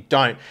 because if you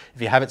don't,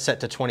 if you have it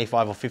set to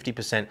 25 or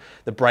 50%,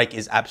 the brake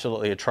is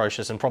absolutely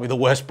atrocious and probably the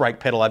worst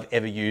brake pedal I've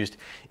ever used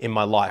in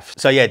my life.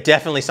 So yeah,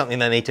 definitely something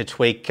they need to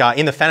tweak.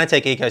 In the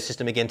Fanatec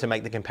ecosystem, again, to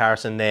make the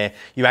comparison there,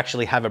 you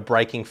actually have a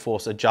braking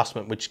force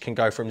adjustment which can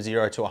go from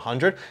 0 to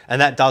 100, and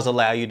that does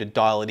allow you to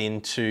dial it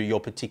into your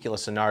particular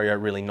scenario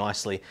really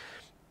nicely.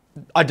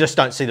 I just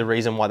don't see the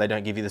reason why they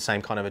don't give you the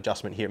same kind of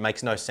adjustment here. It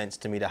makes no sense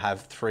to me to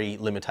have 3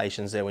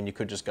 limitations there when you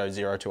could just go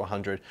 0 to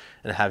 100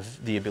 and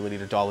have the ability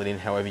to dial it in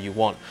however you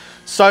want.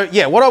 So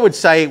yeah, what I would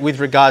say with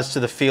regards to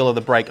the feel of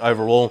the brake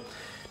overall,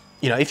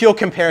 you know, if you're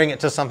comparing it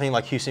to something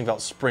like Husinvelt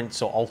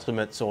Sprints or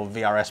Ultimates or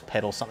VRS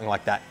pedals, something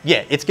like that,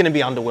 yeah, it's going to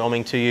be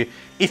underwhelming to you.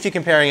 If you're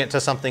comparing it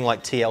to something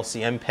like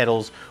TLCM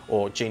pedals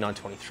or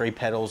G923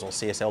 pedals or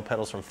CSL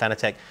pedals from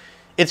Fanatec,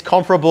 it's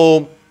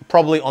comparable,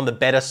 probably on the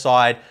better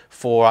side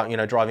for, you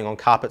know, driving on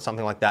carpet,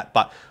 something like that.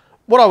 But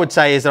what I would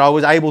say is that I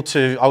was able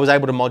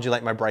to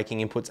modulate my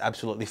braking inputs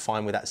absolutely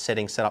fine with that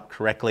setting set up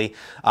correctly.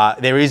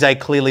 There is a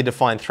clearly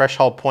defined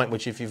threshold point,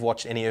 which if you've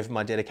watched any of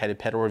my dedicated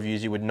pedal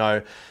reviews, you would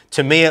know.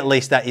 To me, at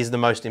least, that is the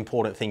most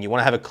important thing. You want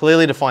to have a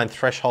clearly defined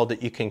threshold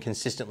that you can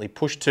consistently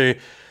push to.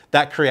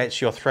 That creates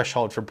your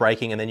threshold for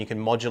braking, and then you can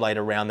modulate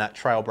around that,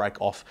 trail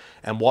brake off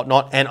and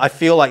whatnot. And I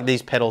feel like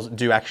these pedals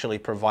do actually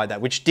provide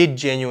that, which did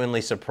genuinely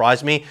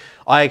surprise me.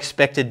 I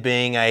expected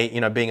being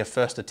a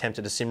first attempt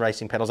at a sim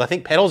racing pedals. I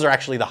think pedals are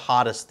actually the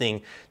hardest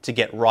thing to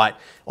get right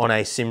on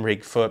a sim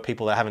rig for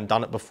people that haven't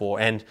done it before.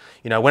 And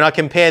you know, when I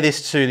compare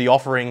this to the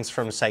offerings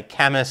from, say,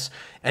 Camus,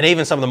 and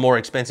even some of the more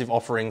expensive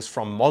offerings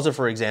from Moza,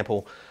 for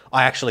example,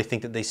 I actually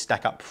think that these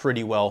stack up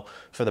pretty well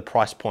for the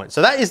price point.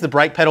 So that is the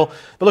brake pedal.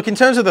 But look, in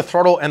terms of the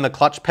throttle and the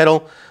clutch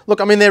pedal, look,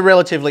 I mean, they're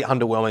relatively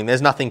underwhelming.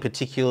 There's nothing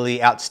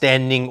particularly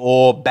outstanding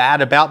or bad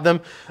about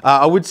them.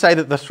 I would say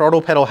that the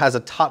throttle pedal has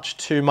a touch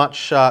too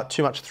much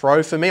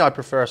throw for me. I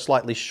prefer a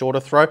slightly shorter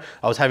throw.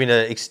 I was having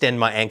to extend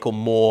my ankle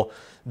more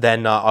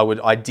than I would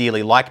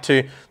ideally like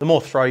to. The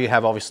more throw you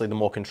have, obviously, the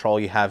more control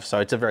you have.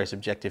 So it's a very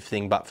subjective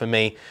thing. But for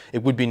me,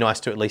 it would be nice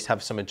to at least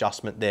have some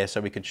adjustment there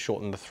so we could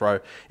shorten the throw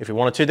if we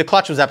wanted to. The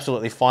clutch was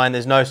absolutely fine.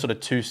 There's no sort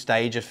of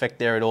two-stage effect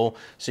there at all.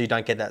 So you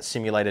don't get that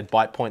simulated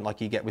bite point like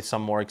you get with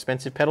some more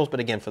expensive pedals. But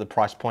again, for the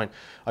price point,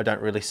 I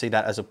don't really see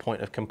that as a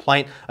point of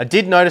complaint. I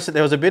did notice that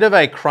there was a bit of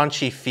a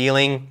crunchy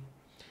feeling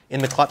in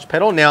the clutch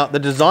pedal. Now, the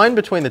design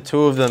between the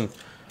two of them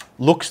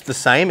looks the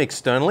same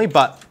externally,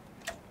 but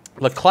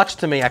the clutch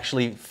to me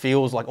actually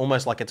feels like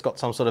almost like it's got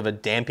some sort of a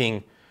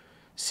damping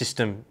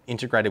system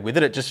integrated with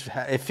it.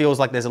 It feels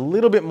like there's a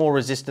little bit more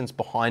resistance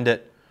behind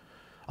it.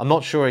 I'm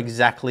not sure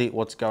exactly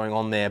what's going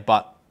on there,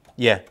 but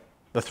yeah,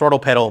 the throttle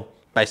pedal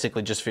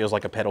basically just feels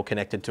like a pedal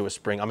connected to a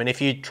spring. I mean,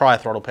 if you try a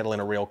throttle pedal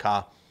in a real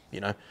car, you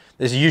know,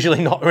 there's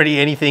usually not really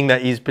anything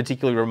that is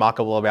particularly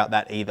remarkable about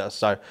that either.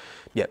 So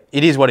yeah,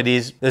 it is what it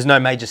is. There's no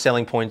major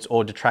selling points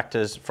or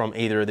detractors from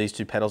either of these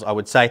two pedals, I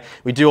would say.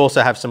 We do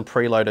also have some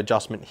preload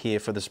adjustment here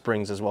for the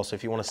springs as well. So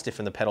if you want to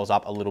stiffen the pedals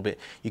up a little bit,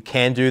 you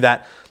can do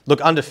that. Look,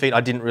 under feet,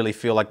 I didn't really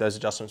feel like those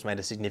adjustments made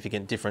a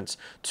significant difference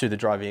to the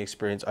driving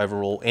experience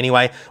overall.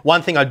 Anyway,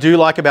 one thing I do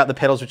like about the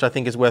pedals, which I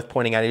think is worth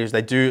pointing out, is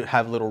they do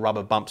have little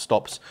rubber bump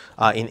stops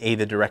in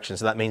either direction.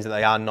 So that means that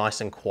they are nice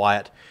and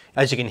quiet.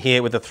 As you can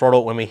hear with the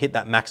throttle, when we hit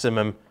that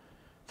maximum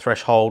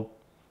threshold,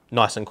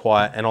 nice and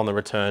quiet, and on the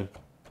return,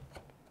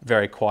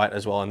 very quiet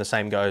as well. And the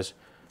same goes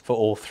for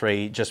all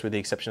three, just with the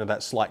exception of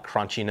that slight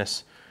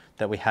crunchiness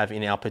that we have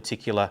in our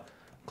particular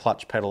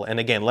clutch pedal. And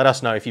again, let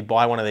us know if you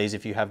buy one of these,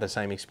 if you have the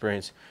same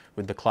experience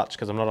with the clutch,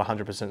 because I'm not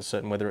 100%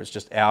 certain whether it's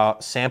just our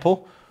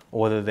sample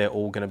or whether they're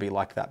all going to be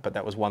like that. But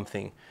that was one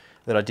thing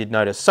that I did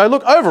notice. So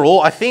look,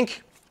 overall, I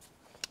think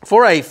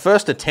for a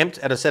first attempt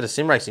at a set of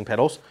sim racing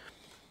pedals,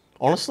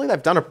 honestly,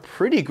 they've done a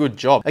pretty good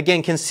job.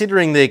 Again,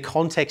 considering the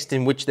context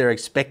in which they're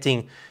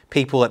expecting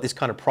people at this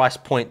kind of price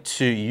point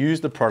to use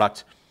the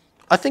product,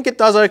 I think it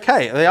does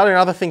okay. The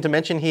other thing to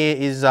mention here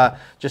is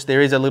just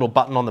there is a little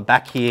button on the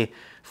back here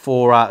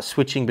for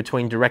switching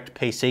between direct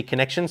PC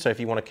connection. So if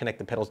you want to connect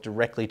the pedals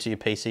directly to your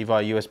PC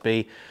via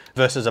USB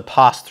versus a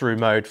pass-through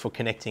mode for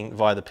connecting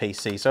via the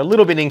PC. So a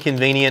little bit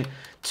inconvenient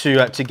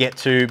to get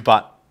to,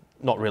 but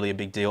not really a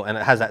big deal. And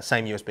it has that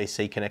same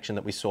USB-C connection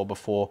that we saw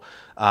before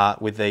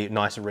with the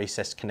nice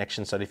recessed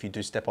connection, so that if you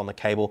do step on the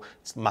cable,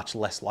 it's much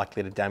less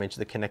likely to damage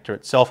the connector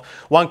itself.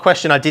 One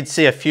question I did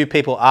see a few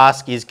people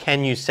ask is,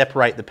 can you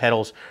separate the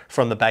pedals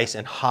from the base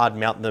and hard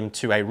mount them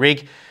to a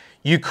rig?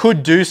 You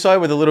could do so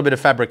with a little bit of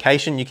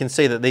fabrication. You can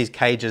see that these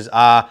cages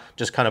are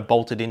just kind of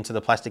bolted into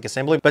the plastic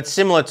assembly, but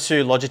similar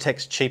to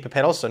Logitech's cheaper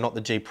pedals, so not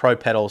the G Pro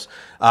pedals,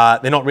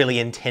 they're not really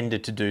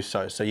intended to do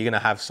so. So you're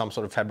gonna have some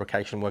sort of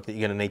fabrication work that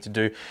you're gonna need to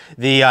do.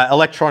 The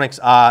electronics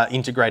are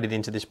integrated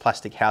into this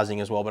plastic housing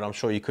as well, but I'm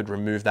sure you could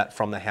remove that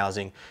from the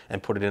housing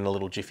and put it in a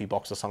little jiffy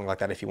box or something like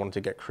that if you wanted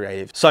to get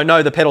creative. So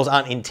no, the pedals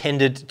aren't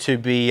intended to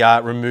be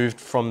removed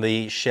from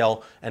the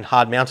shell and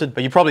hard mounted,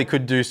 but you probably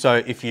could do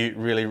so if you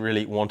really,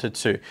 really wanted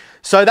to.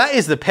 So that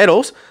is the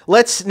pedals.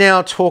 Let's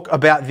now talk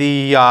about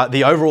the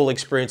overall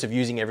experience of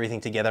using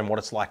everything together and what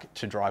it's like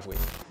to drive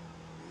with.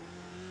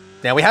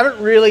 Now, we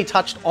haven't really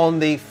touched on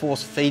the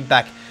force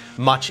feedback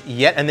much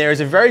yet, and there is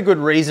a very good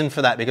reason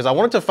for that, because I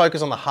wanted to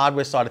focus on the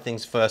hardware side of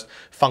things first,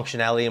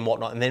 functionality and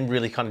whatnot, and then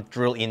really kind of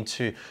drill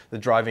into the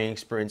driving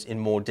experience in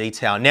more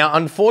detail. Now,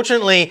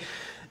 unfortunately,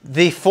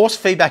 the force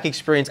feedback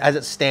experience as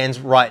it stands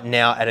right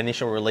now at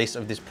initial release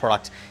of this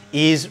product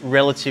is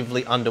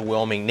relatively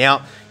underwhelming.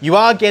 Now, you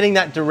are getting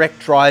that direct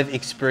drive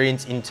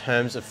experience in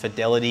terms of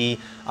fidelity,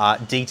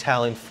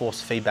 detail in force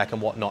feedback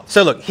and whatnot.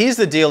 So look, here's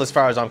the deal as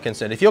far as I'm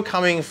concerned. If you're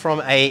coming from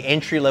a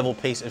entry-level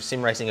piece of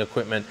sim racing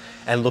equipment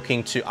and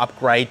looking to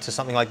upgrade to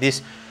something like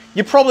this,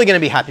 you're probably going to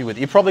be happy with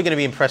it. You're probably going to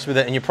be impressed with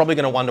it, and you're probably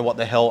going to wonder what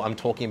the hell I'm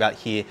talking about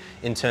here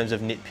in terms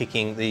of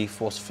nitpicking the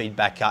force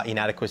feedback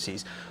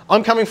inadequacies.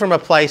 I'm coming from a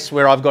place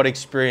where I've got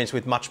experience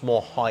with much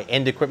more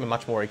high-end equipment,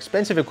 much more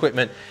expensive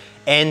equipment,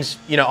 and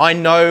I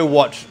know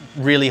what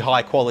really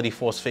high quality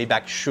force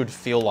feedback should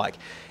feel like.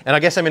 And I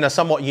guess I'm in a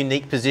somewhat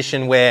unique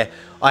position where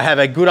I have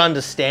a good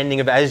understanding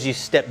of, as you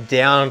step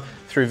down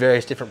through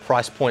various different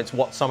price points,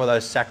 what some of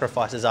those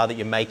sacrifices are that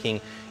you're making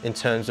in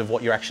terms of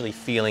what you're actually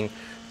feeling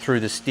through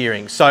the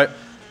steering. So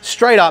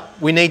straight up,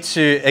 we need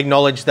to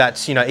acknowledge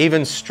that,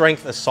 even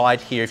strength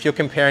aside here, if you're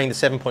comparing the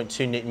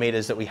 7.2 Newton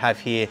meters that we have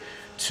here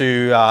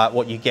to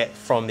what you get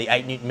from the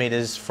 8 Newton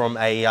meters from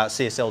a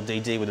CSL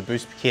DD with a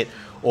boost kit,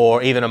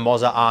 or even a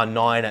Moza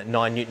R9 at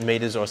 9 Newton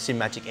meters, or a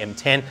SimMagic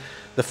M10,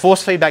 the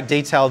force feedback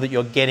detail that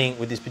you're getting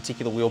with this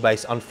particular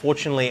wheelbase,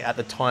 unfortunately, at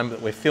the time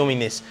that we're filming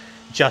this,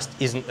 just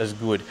isn't as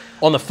good.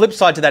 On the flip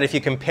side to that, if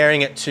you're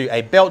comparing it to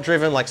a belt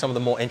driven, like some of the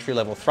more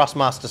entry-level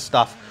Thrustmaster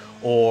stuff,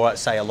 or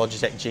say a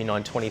Logitech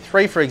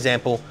G923, for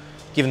example,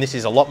 given this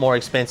is a lot more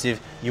expensive,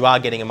 you are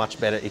getting a much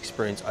better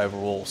experience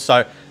overall.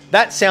 So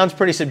that sounds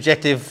pretty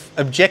subjective.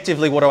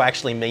 Objectively, what do I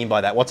actually mean by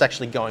that? What's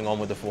actually going on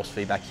with the force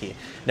feedback here?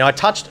 Now, I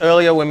touched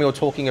earlier when we were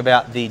talking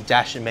about the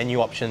dash and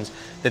menu options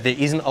that there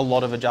isn't a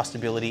lot of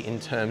adjustability in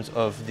terms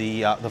of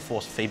the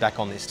force feedback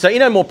on this. So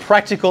in a more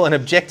practical and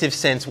objective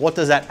sense, what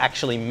does that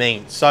actually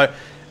mean? So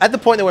at the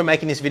point that we're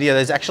making this video,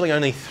 there's actually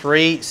only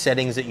 3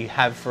 settings that you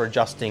have for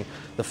adjusting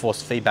the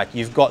force feedback.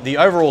 You've got the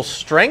overall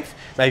strength.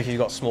 Maybe if you've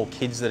got small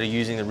kids that are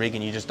using the rig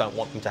and you just don't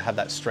want them to have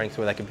that strength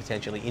where they can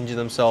potentially injure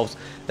themselves,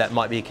 that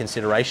might be a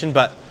consideration.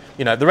 But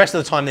the rest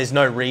of the time, there's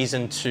no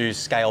reason to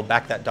scale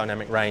back that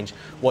dynamic range.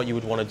 What you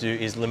would want to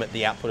do is limit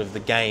the output of the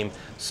game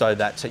so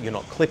that you're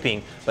not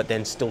clipping, but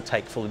then still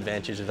take full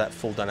advantage of that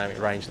full dynamic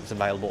range that's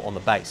available on the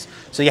base.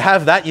 So you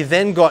have that. You've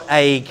then got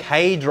a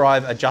K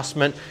drive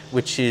adjustment,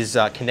 which is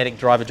kinetic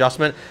drive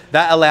adjustment.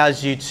 That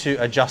allows you to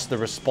adjust the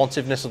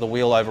responsiveness of the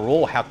wheel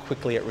overall, how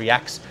quickly it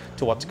reacts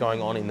to what's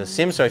going on in the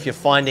sim. So if you're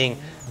finding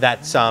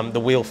that the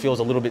wheel feels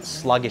a little bit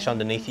sluggish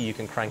underneath you, you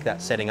can crank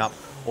that setting up,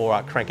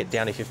 or crank it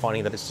down if you're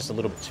finding that it's just a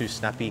little bit too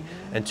snappy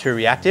and too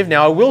reactive.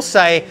 Now, I will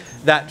say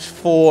that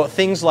for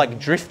things like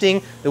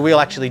drifting, the wheel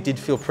actually did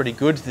feel pretty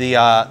good. The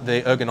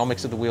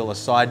ergonomics of the wheel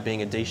aside,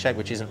 being a D shape,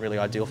 which isn't really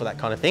ideal for that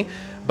kind of thing,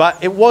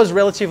 but it was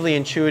relatively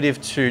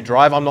intuitive to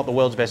drive. I'm not the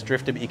world's best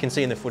drifter, but you can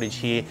see in the footage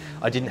here,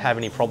 I didn't have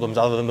any problems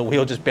other than the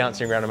wheel just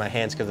bouncing around in my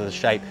hands because of the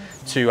shape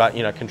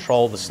to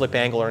control the slip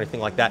angle or anything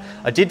like that.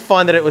 I did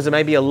find that it was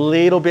maybe a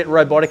little bit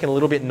robotic and a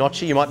little bit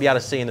notchy. You might be able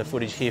to see in the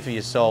footage here for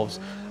yourselves,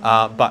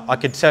 but I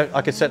could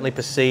certainly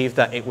perceive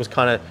that it was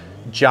kind of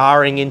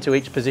jarring into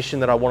each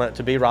position that I want it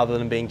to be, rather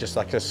than being just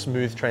like a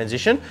smooth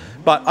transition.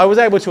 But I was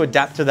able to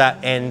adapt to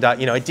that, and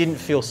it didn't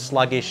feel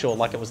sluggish or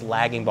like it was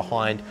lagging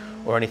behind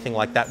or anything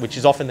like that, which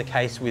is often the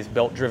case with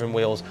belt-driven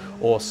wheels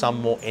or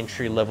some more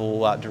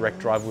entry-level direct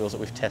drive wheels that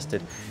we've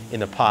tested in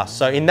the past.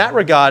 So in that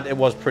regard, it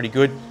was pretty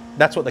good.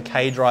 That's what the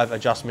K-drive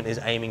adjustment is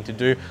aiming to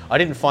do. I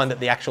didn't find that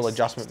the actual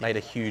adjustment made a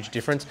huge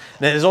difference.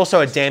 There's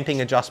also a damping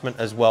adjustment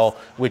as well,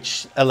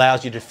 which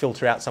allows you to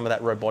filter out some of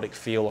that robotic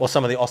feel or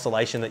some of the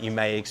oscillation that you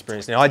may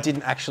experience. Now, I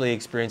didn't actually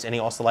experience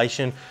any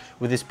oscillation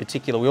with this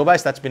particular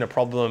wheelbase. That's been a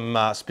problem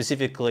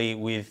specifically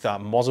with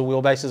Moza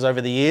wheelbases over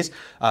the years,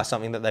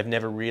 something that they've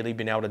never really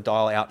been able to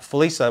dial out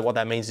fully. So what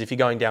that means is if you're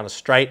going down a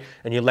straight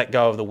and you let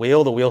go of the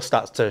wheel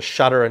starts to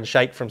shudder and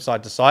shake from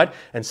side to side,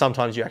 and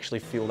sometimes you actually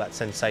feel that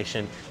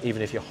sensation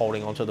even if you're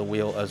holding onto the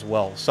wheel as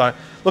well. So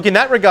look, in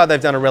that regard,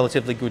 they've done a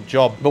relatively good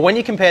job. But when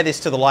you compare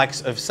this to the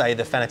likes of, say,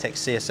 the Fanatec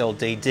CSL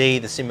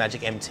DD, the SimMagic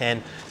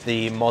M10,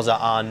 the Moza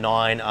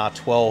R9,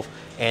 R12,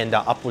 and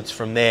upwards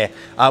from there.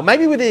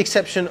 Maybe with the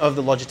exception of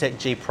the Logitech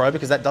G Pro,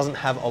 because that doesn't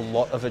have a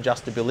lot of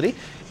adjustability.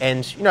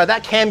 And you know,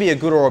 that can be a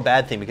good or a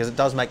bad thing because it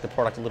does make the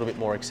product a little bit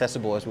more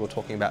accessible, as we were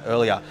talking about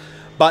earlier.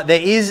 But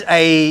there is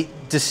a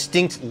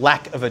distinct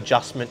lack of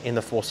adjustment in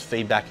the force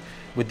feedback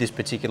with this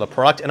particular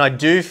product. And I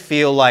do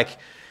feel like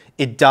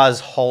it does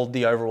hold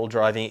the overall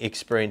driving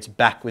experience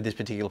back with this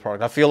particular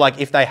product. I feel like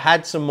if they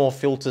had some more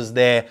filters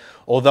there,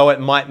 although it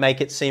might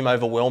make it seem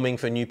overwhelming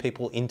for new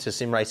people into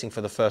sim racing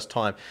for the first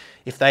time,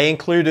 if they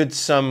included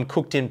some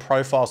cooked in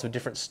profiles of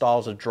different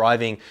styles of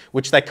driving,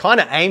 which they kind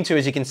of aim to,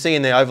 as you can see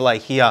in the overlay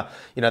here,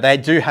 you know, they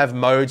do have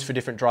modes for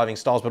different driving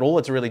styles, but all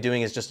it's really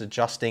doing is just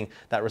adjusting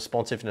that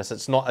responsiveness.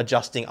 It's not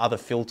adjusting other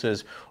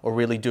filters or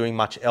really doing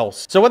much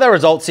else. So what that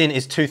results in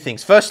is two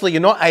things. Firstly, you're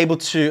not able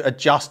to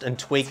adjust and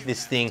tweak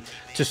this thing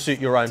to suit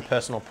your own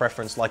personal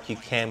preference like you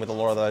can with a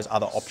lot of those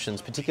other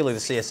options, particularly the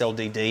CSL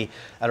DD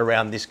at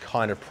around this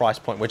kind of price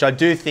point, which I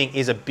do think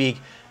is a big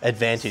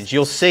advantage.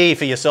 You'll see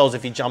for yourselves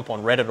if you jump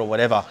on Reddit or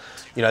whatever,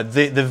 you know,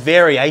 the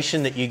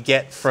variation that you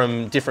get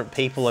from different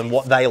people and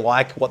what they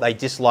like, what they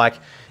dislike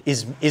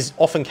is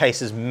often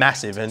cases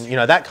massive. And you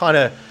know, that kind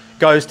of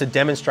goes to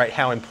demonstrate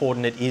how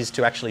important it is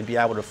to actually be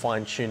able to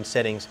fine-tune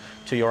settings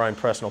to your own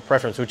personal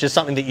preference, which is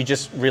something that you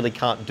just really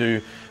can't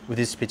do with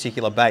this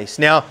particular base.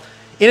 Now,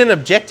 in an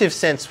objective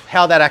sense,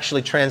 how that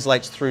actually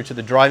translates through to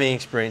the driving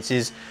experience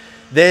is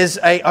there's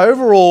an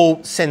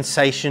overall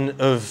sensation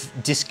of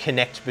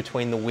disconnect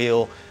between the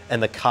wheel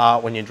and the car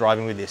when you're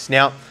driving with this.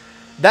 Now,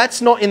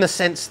 that's not in the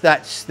sense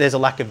that there's a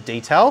lack of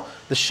detail.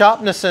 The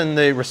sharpness and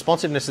the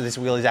responsiveness of this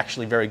wheel is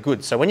actually very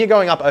good. So when you're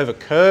going up over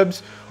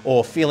curbs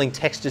or feeling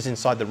textures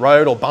inside the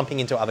road or bumping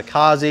into other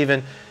cars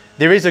even,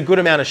 there is a good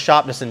amount of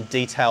sharpness and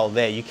detail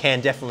there. You can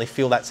definitely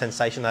feel that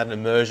sensation, that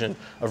immersion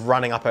of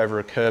running up over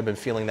a curb and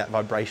feeling that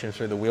vibration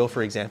through the wheel,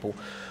 for example.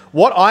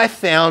 What I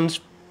found,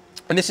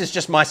 and this is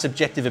just my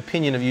subjective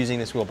opinion of using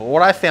this wheel, but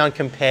what I found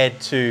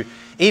compared to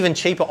even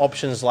cheaper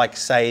options like,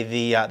 say,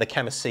 the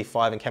Camus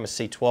C5 and Camus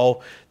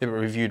C12 that were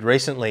reviewed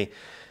recently,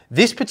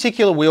 this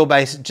particular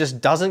wheelbase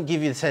just doesn't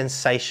give you the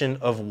sensation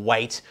of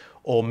weight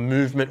or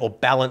movement or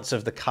balance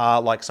of the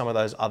car like some of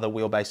those other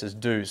wheelbases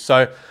do.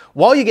 So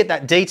while you get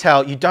that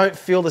detail, you don't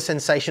feel the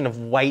sensation of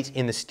weight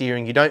in the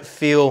steering. You don't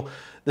feel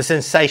the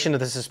sensation of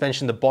the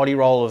suspension, the body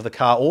roll of the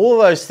car, all of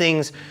those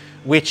things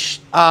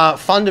which are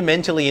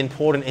fundamentally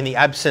important in the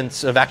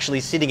absence of actually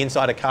sitting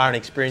inside a car and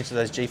experiencing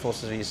those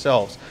G-forces for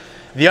yourselves.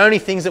 The only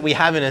things that we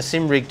have in a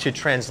sim rig to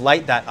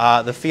translate that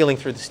are the feeling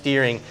through the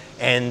steering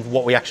and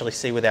what we actually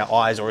see with our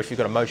eyes, or if you've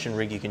got a motion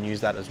rig, you can use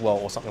that as well,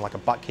 or something like a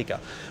butt kicker.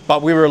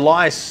 But we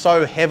rely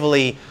so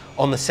heavily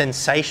on the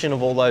sensation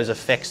of all those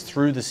effects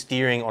through the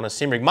steering on a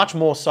sim rig, much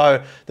more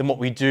so than what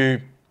we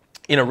do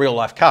in a real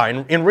life car.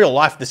 In real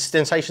life, the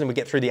sensation we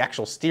get through the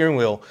actual steering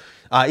wheel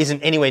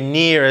isn't anywhere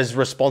near as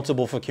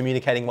responsible for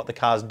communicating what the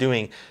car's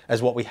doing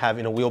as what we have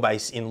in a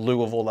wheelbase in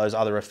lieu of all those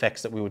other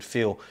effects that we would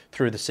feel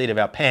through the seat of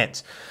our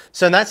pants.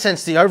 So in that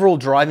sense, the overall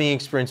driving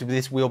experience with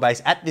this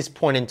wheelbase at this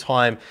point in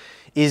time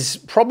is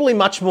probably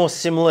much more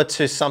similar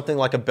to something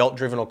like a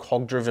belt-driven or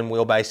cog-driven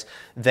wheelbase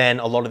than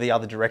a lot of the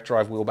other direct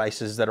drive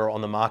wheelbases that are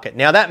on the market.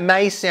 Now that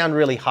may sound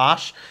really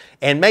harsh,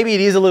 and maybe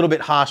it is a little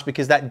bit harsh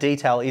because that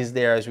detail is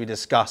there as we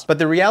discussed. But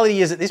the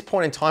reality is at this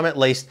point in time at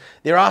least,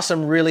 there are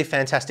some really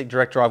fantastic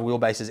direct drive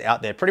wheelbases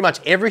out there. Pretty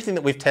much everything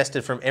that we've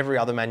tested from every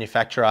other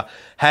manufacturer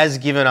has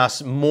given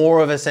us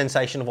more of a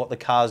sensation of what the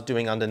car's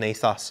doing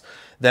underneath us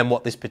than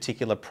what this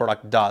particular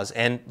product does.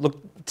 And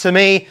look, to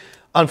me,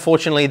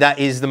 unfortunately, that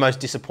is the most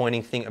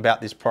disappointing thing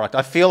about this product.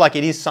 I feel like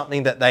it is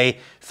something that they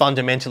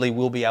fundamentally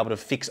will be able to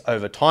fix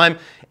over time.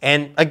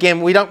 And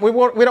again, we don't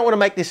want to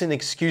make this an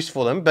excuse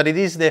for them, but it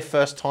is their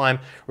first time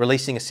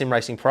releasing a sim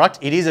racing product.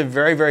 It is a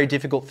very, very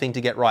difficult thing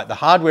to get right. The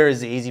hardware is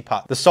the easy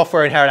part. The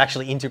software and how it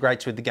actually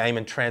integrates with the game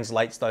and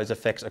translates those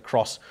effects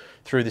across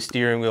through the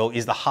steering wheel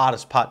is the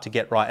hardest part to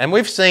get right. And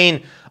we've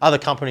seen other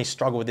companies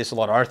struggle with this a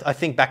lot. I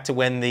think back to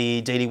when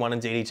the DD1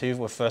 and DD2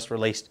 were first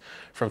released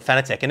from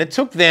Fanatec, and it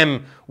took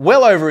them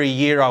well over a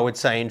year, I would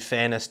say, in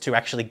fairness, to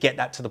actually get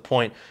that to the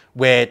point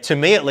where, to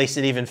me at least,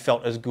 it even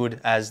felt as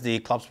good as the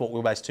Club Sport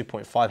Wheelbase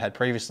 2.5 had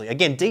previously.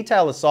 Again,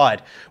 detail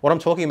aside, what I'm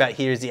talking about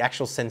here is the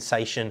actual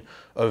sensation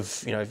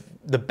of, you know,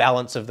 the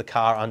balance of the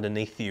car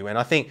underneath you. And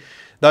I think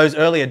those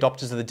early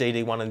adopters of the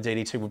DD1 and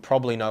DD2 would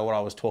probably know what I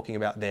was talking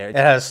about there. It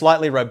has a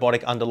slightly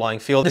robotic underlying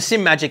feel. The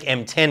SimMagic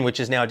M10, which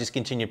is now a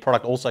discontinued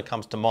product, also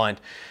comes to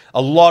mind.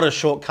 A lot of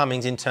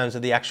shortcomings in terms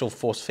of the actual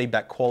force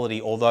feedback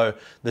quality, although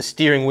the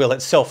steering wheel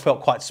itself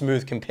felt quite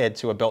smooth compared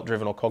to a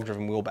belt-driven or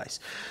cog-driven wheelbase.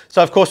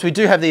 So of course we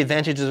do have the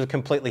advantages of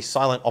completely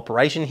silent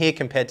operation here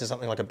compared to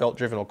something like a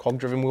belt-driven or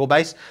cog-driven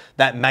wheelbase.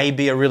 That may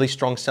be a really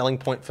strong selling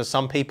point for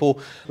some people.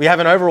 We have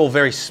an overall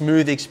very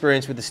smooth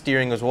experience with the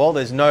steering as well.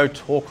 There's no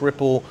torque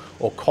ripple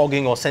or or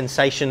cogging or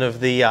sensation of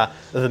the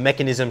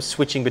mechanism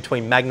switching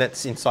between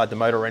magnets inside the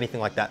motor or anything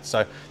like that.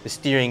 So the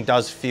steering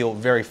does feel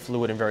very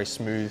fluid and very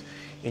smooth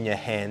in your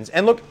hands.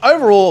 And look,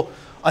 overall,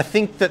 I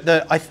think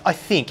that I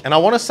think, and I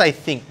want to say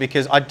think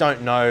because I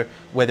don't know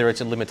whether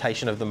it's a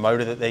limitation of the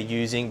motor that they're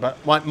using,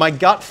 but my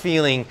gut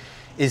feeling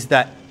is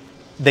that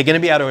they're going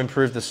to be able to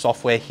improve the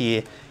software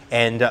here,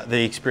 and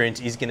the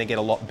experience is going to get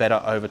a lot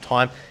better over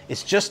time.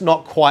 It's just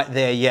not quite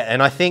there yet.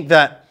 And I think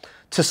that,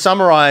 to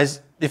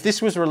summarize, if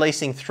this was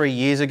releasing 3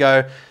 years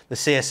ago, the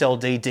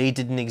CSL-DD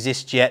didn't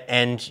exist yet,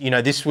 and you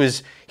know, this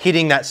was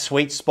hitting that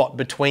sweet spot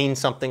between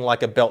something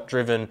like a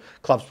belt-driven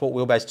Club Sport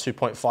Wheelbase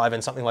 2.5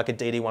 and something like a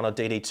DD1 or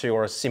DD2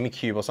 or a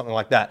Simicube or something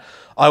like that,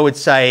 I would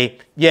say,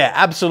 yeah,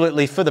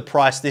 absolutely, for the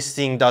price, this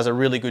thing does a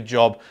really good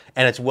job,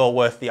 and it's well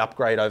worth the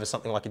upgrade over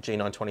something like a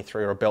G923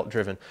 or a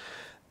belt-driven.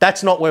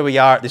 That's not where we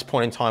are at this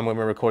point in time when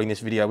we're recording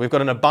this video. We've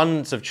got an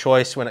abundance of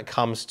choice when it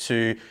comes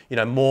to, you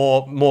know,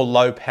 more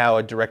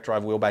low-powered direct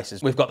drive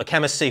wheelbases. We've got the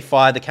Camus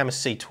C5, the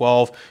Camus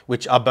C12,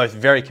 which are both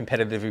very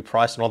competitively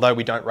priced. And although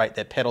we don't rate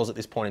their pedals at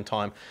this point in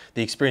time,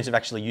 the experience of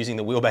actually using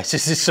the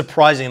wheelbases is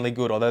surprisingly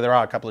good, although there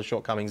are a couple of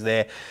shortcomings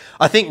there.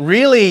 I think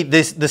really the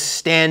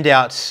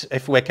standout,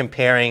 if we're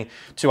comparing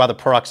to other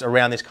products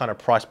around this kind of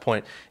price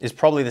point, is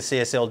probably the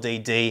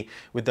CSL-DD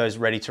with those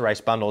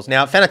ready-to-race bundles.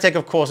 Now, Fanatec,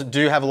 of course,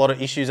 do have a lot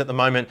of issues at the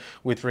moment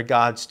with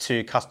regards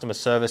to customer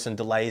service and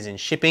delays in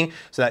shipping.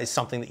 So that is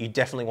something that you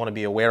definitely want to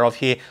be aware of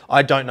here.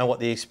 I don't know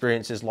what the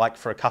experience is like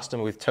for a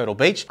customer with Turtle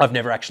Beach. I've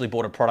never actually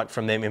bought a product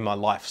from them in my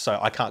life, so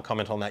I can't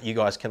comment on that. You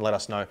guys can let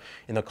us know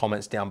in the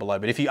comments down below.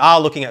 But if you are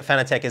looking at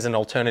Fanatec as an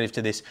alternative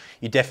to this,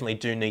 you definitely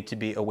do need to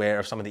be aware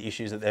of some of the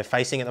issues that they're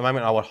facing at the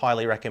moment. I would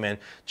highly recommend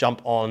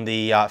jump on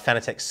the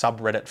Fanatec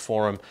subreddit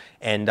forum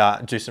and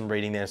do some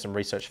reading there and some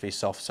research for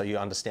yourself so you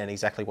understand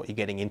exactly what you're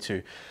getting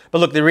into.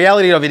 But look, the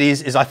reality of it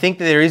is I think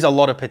that there is a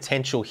lot of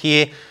potential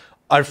here.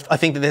 I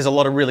think that there's a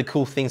lot of really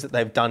cool things that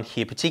they've done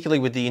here, particularly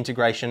with the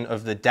integration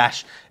of the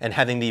dash and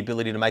having the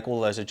ability to make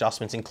all those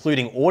adjustments,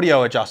 including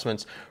audio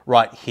adjustments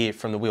right here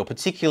from the wheel,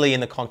 particularly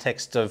in the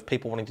context of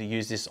people wanting to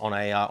use this on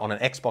an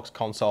Xbox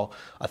console.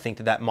 I think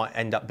that that might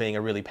end up being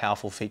a really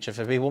powerful feature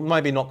for people,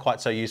 maybe not quite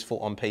so useful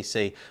on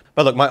PC.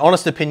 But look, my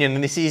honest opinion,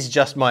 and this is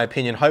just my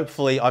opinion,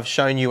 hopefully I've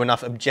shown you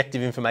enough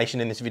objective information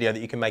in this video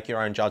that you can make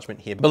your own judgment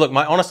here. But look,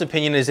 my honest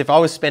opinion is if I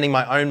was spending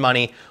my own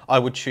money, I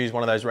would choose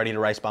one of those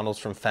ready-to-race bundles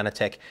from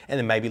Fanatec, and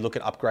then maybe look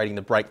at upgrading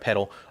the brake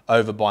pedal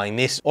over buying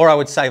this. Or I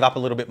would save up a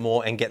little bit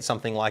more and get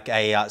something like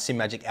a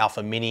SimMagic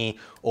Alpha Mini,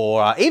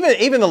 or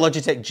even the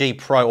Logitech G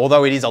Pro,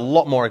 although it is a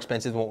lot more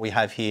expensive than what we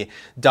have here,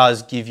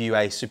 does give you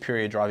a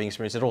superior driving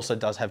experience. It also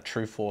does have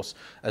True Force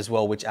as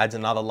well, which adds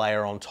another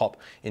layer on top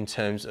in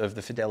terms of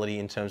the fidelity,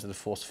 in terms of the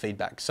force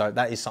feedback. So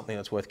that is something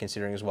that's worth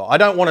considering as well. I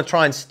don't want to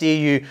try and steer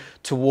you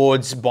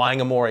towards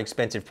buying a more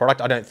expensive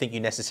product. I don't think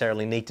you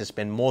necessarily need to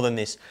spend more than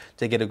this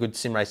to get a good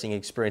sim racing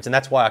experience. And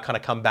that's why I kind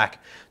of come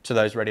back to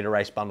those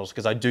ready-to-race bundles,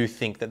 because I do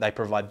think that they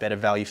provide better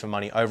value for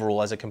money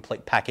overall as a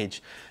complete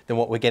package than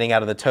what we're getting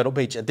out of the Turtle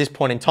Beach at this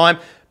point in time.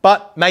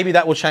 But maybe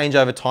that will change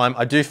over time.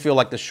 I do feel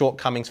like the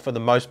shortcomings for the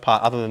most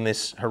part, other than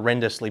this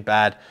horrendously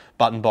bad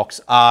button box,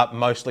 are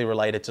mostly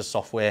related to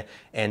software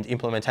and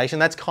implementation.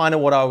 That's kind of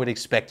what I would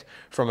expect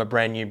from a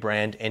brand new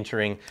brand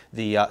entering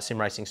the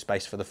sim racing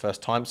space for the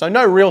first time. So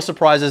no real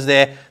surprises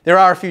there. There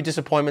are a few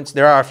disappointments.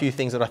 There are a few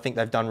things that I think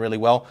they've done really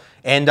well.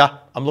 And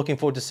I'm looking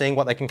forward to seeing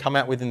what they can come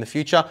out with in the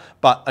future.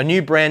 But a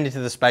new brand into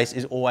the space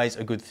is always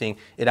a good thing.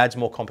 It adds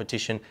more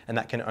competition, and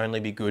that can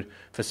only be good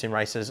for sim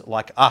racers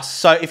like us.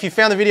 So if you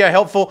found the video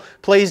helpful,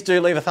 please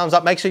do leave a thumbs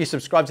up. Make sure you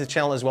subscribe to the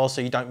channel as well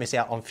so you don't miss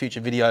out on future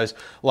videos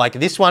like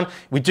this one.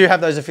 We do have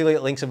those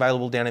affiliate links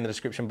available down in the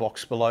description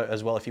box below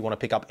as well if you want to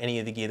pick up any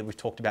of the gear that we've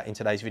talked about in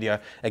today's video.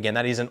 Again,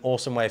 that is an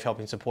awesome way of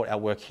helping support our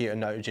work here at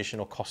no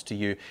additional cost to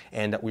you,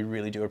 and we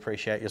really do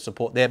appreciate your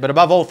support there. But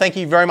above all, thank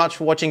you very much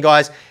for watching,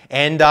 guys,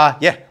 and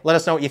yeah, let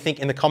us know what you think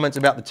in the comments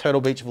about the Turtle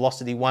Beach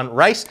VelocityOne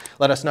Race.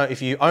 Let us know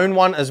if you own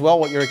one as well,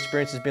 what your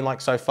experience has been like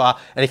so far,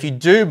 and if you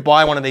do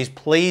buy one of these,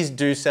 please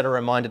do set a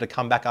reminder to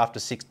come back after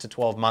 6 to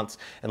 12 months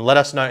and let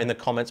us know in the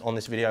comments on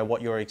this video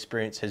what your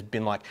experience has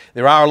been like.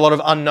 There are a lot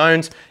of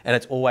unknowns, and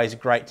it's always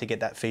great to get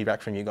that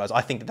feedback from you guys.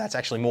 I think that that's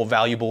actually more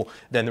valuable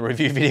than the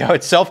review video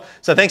itself.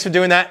 So thanks for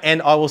doing that,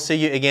 and I will see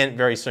you again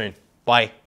very soon. Bye.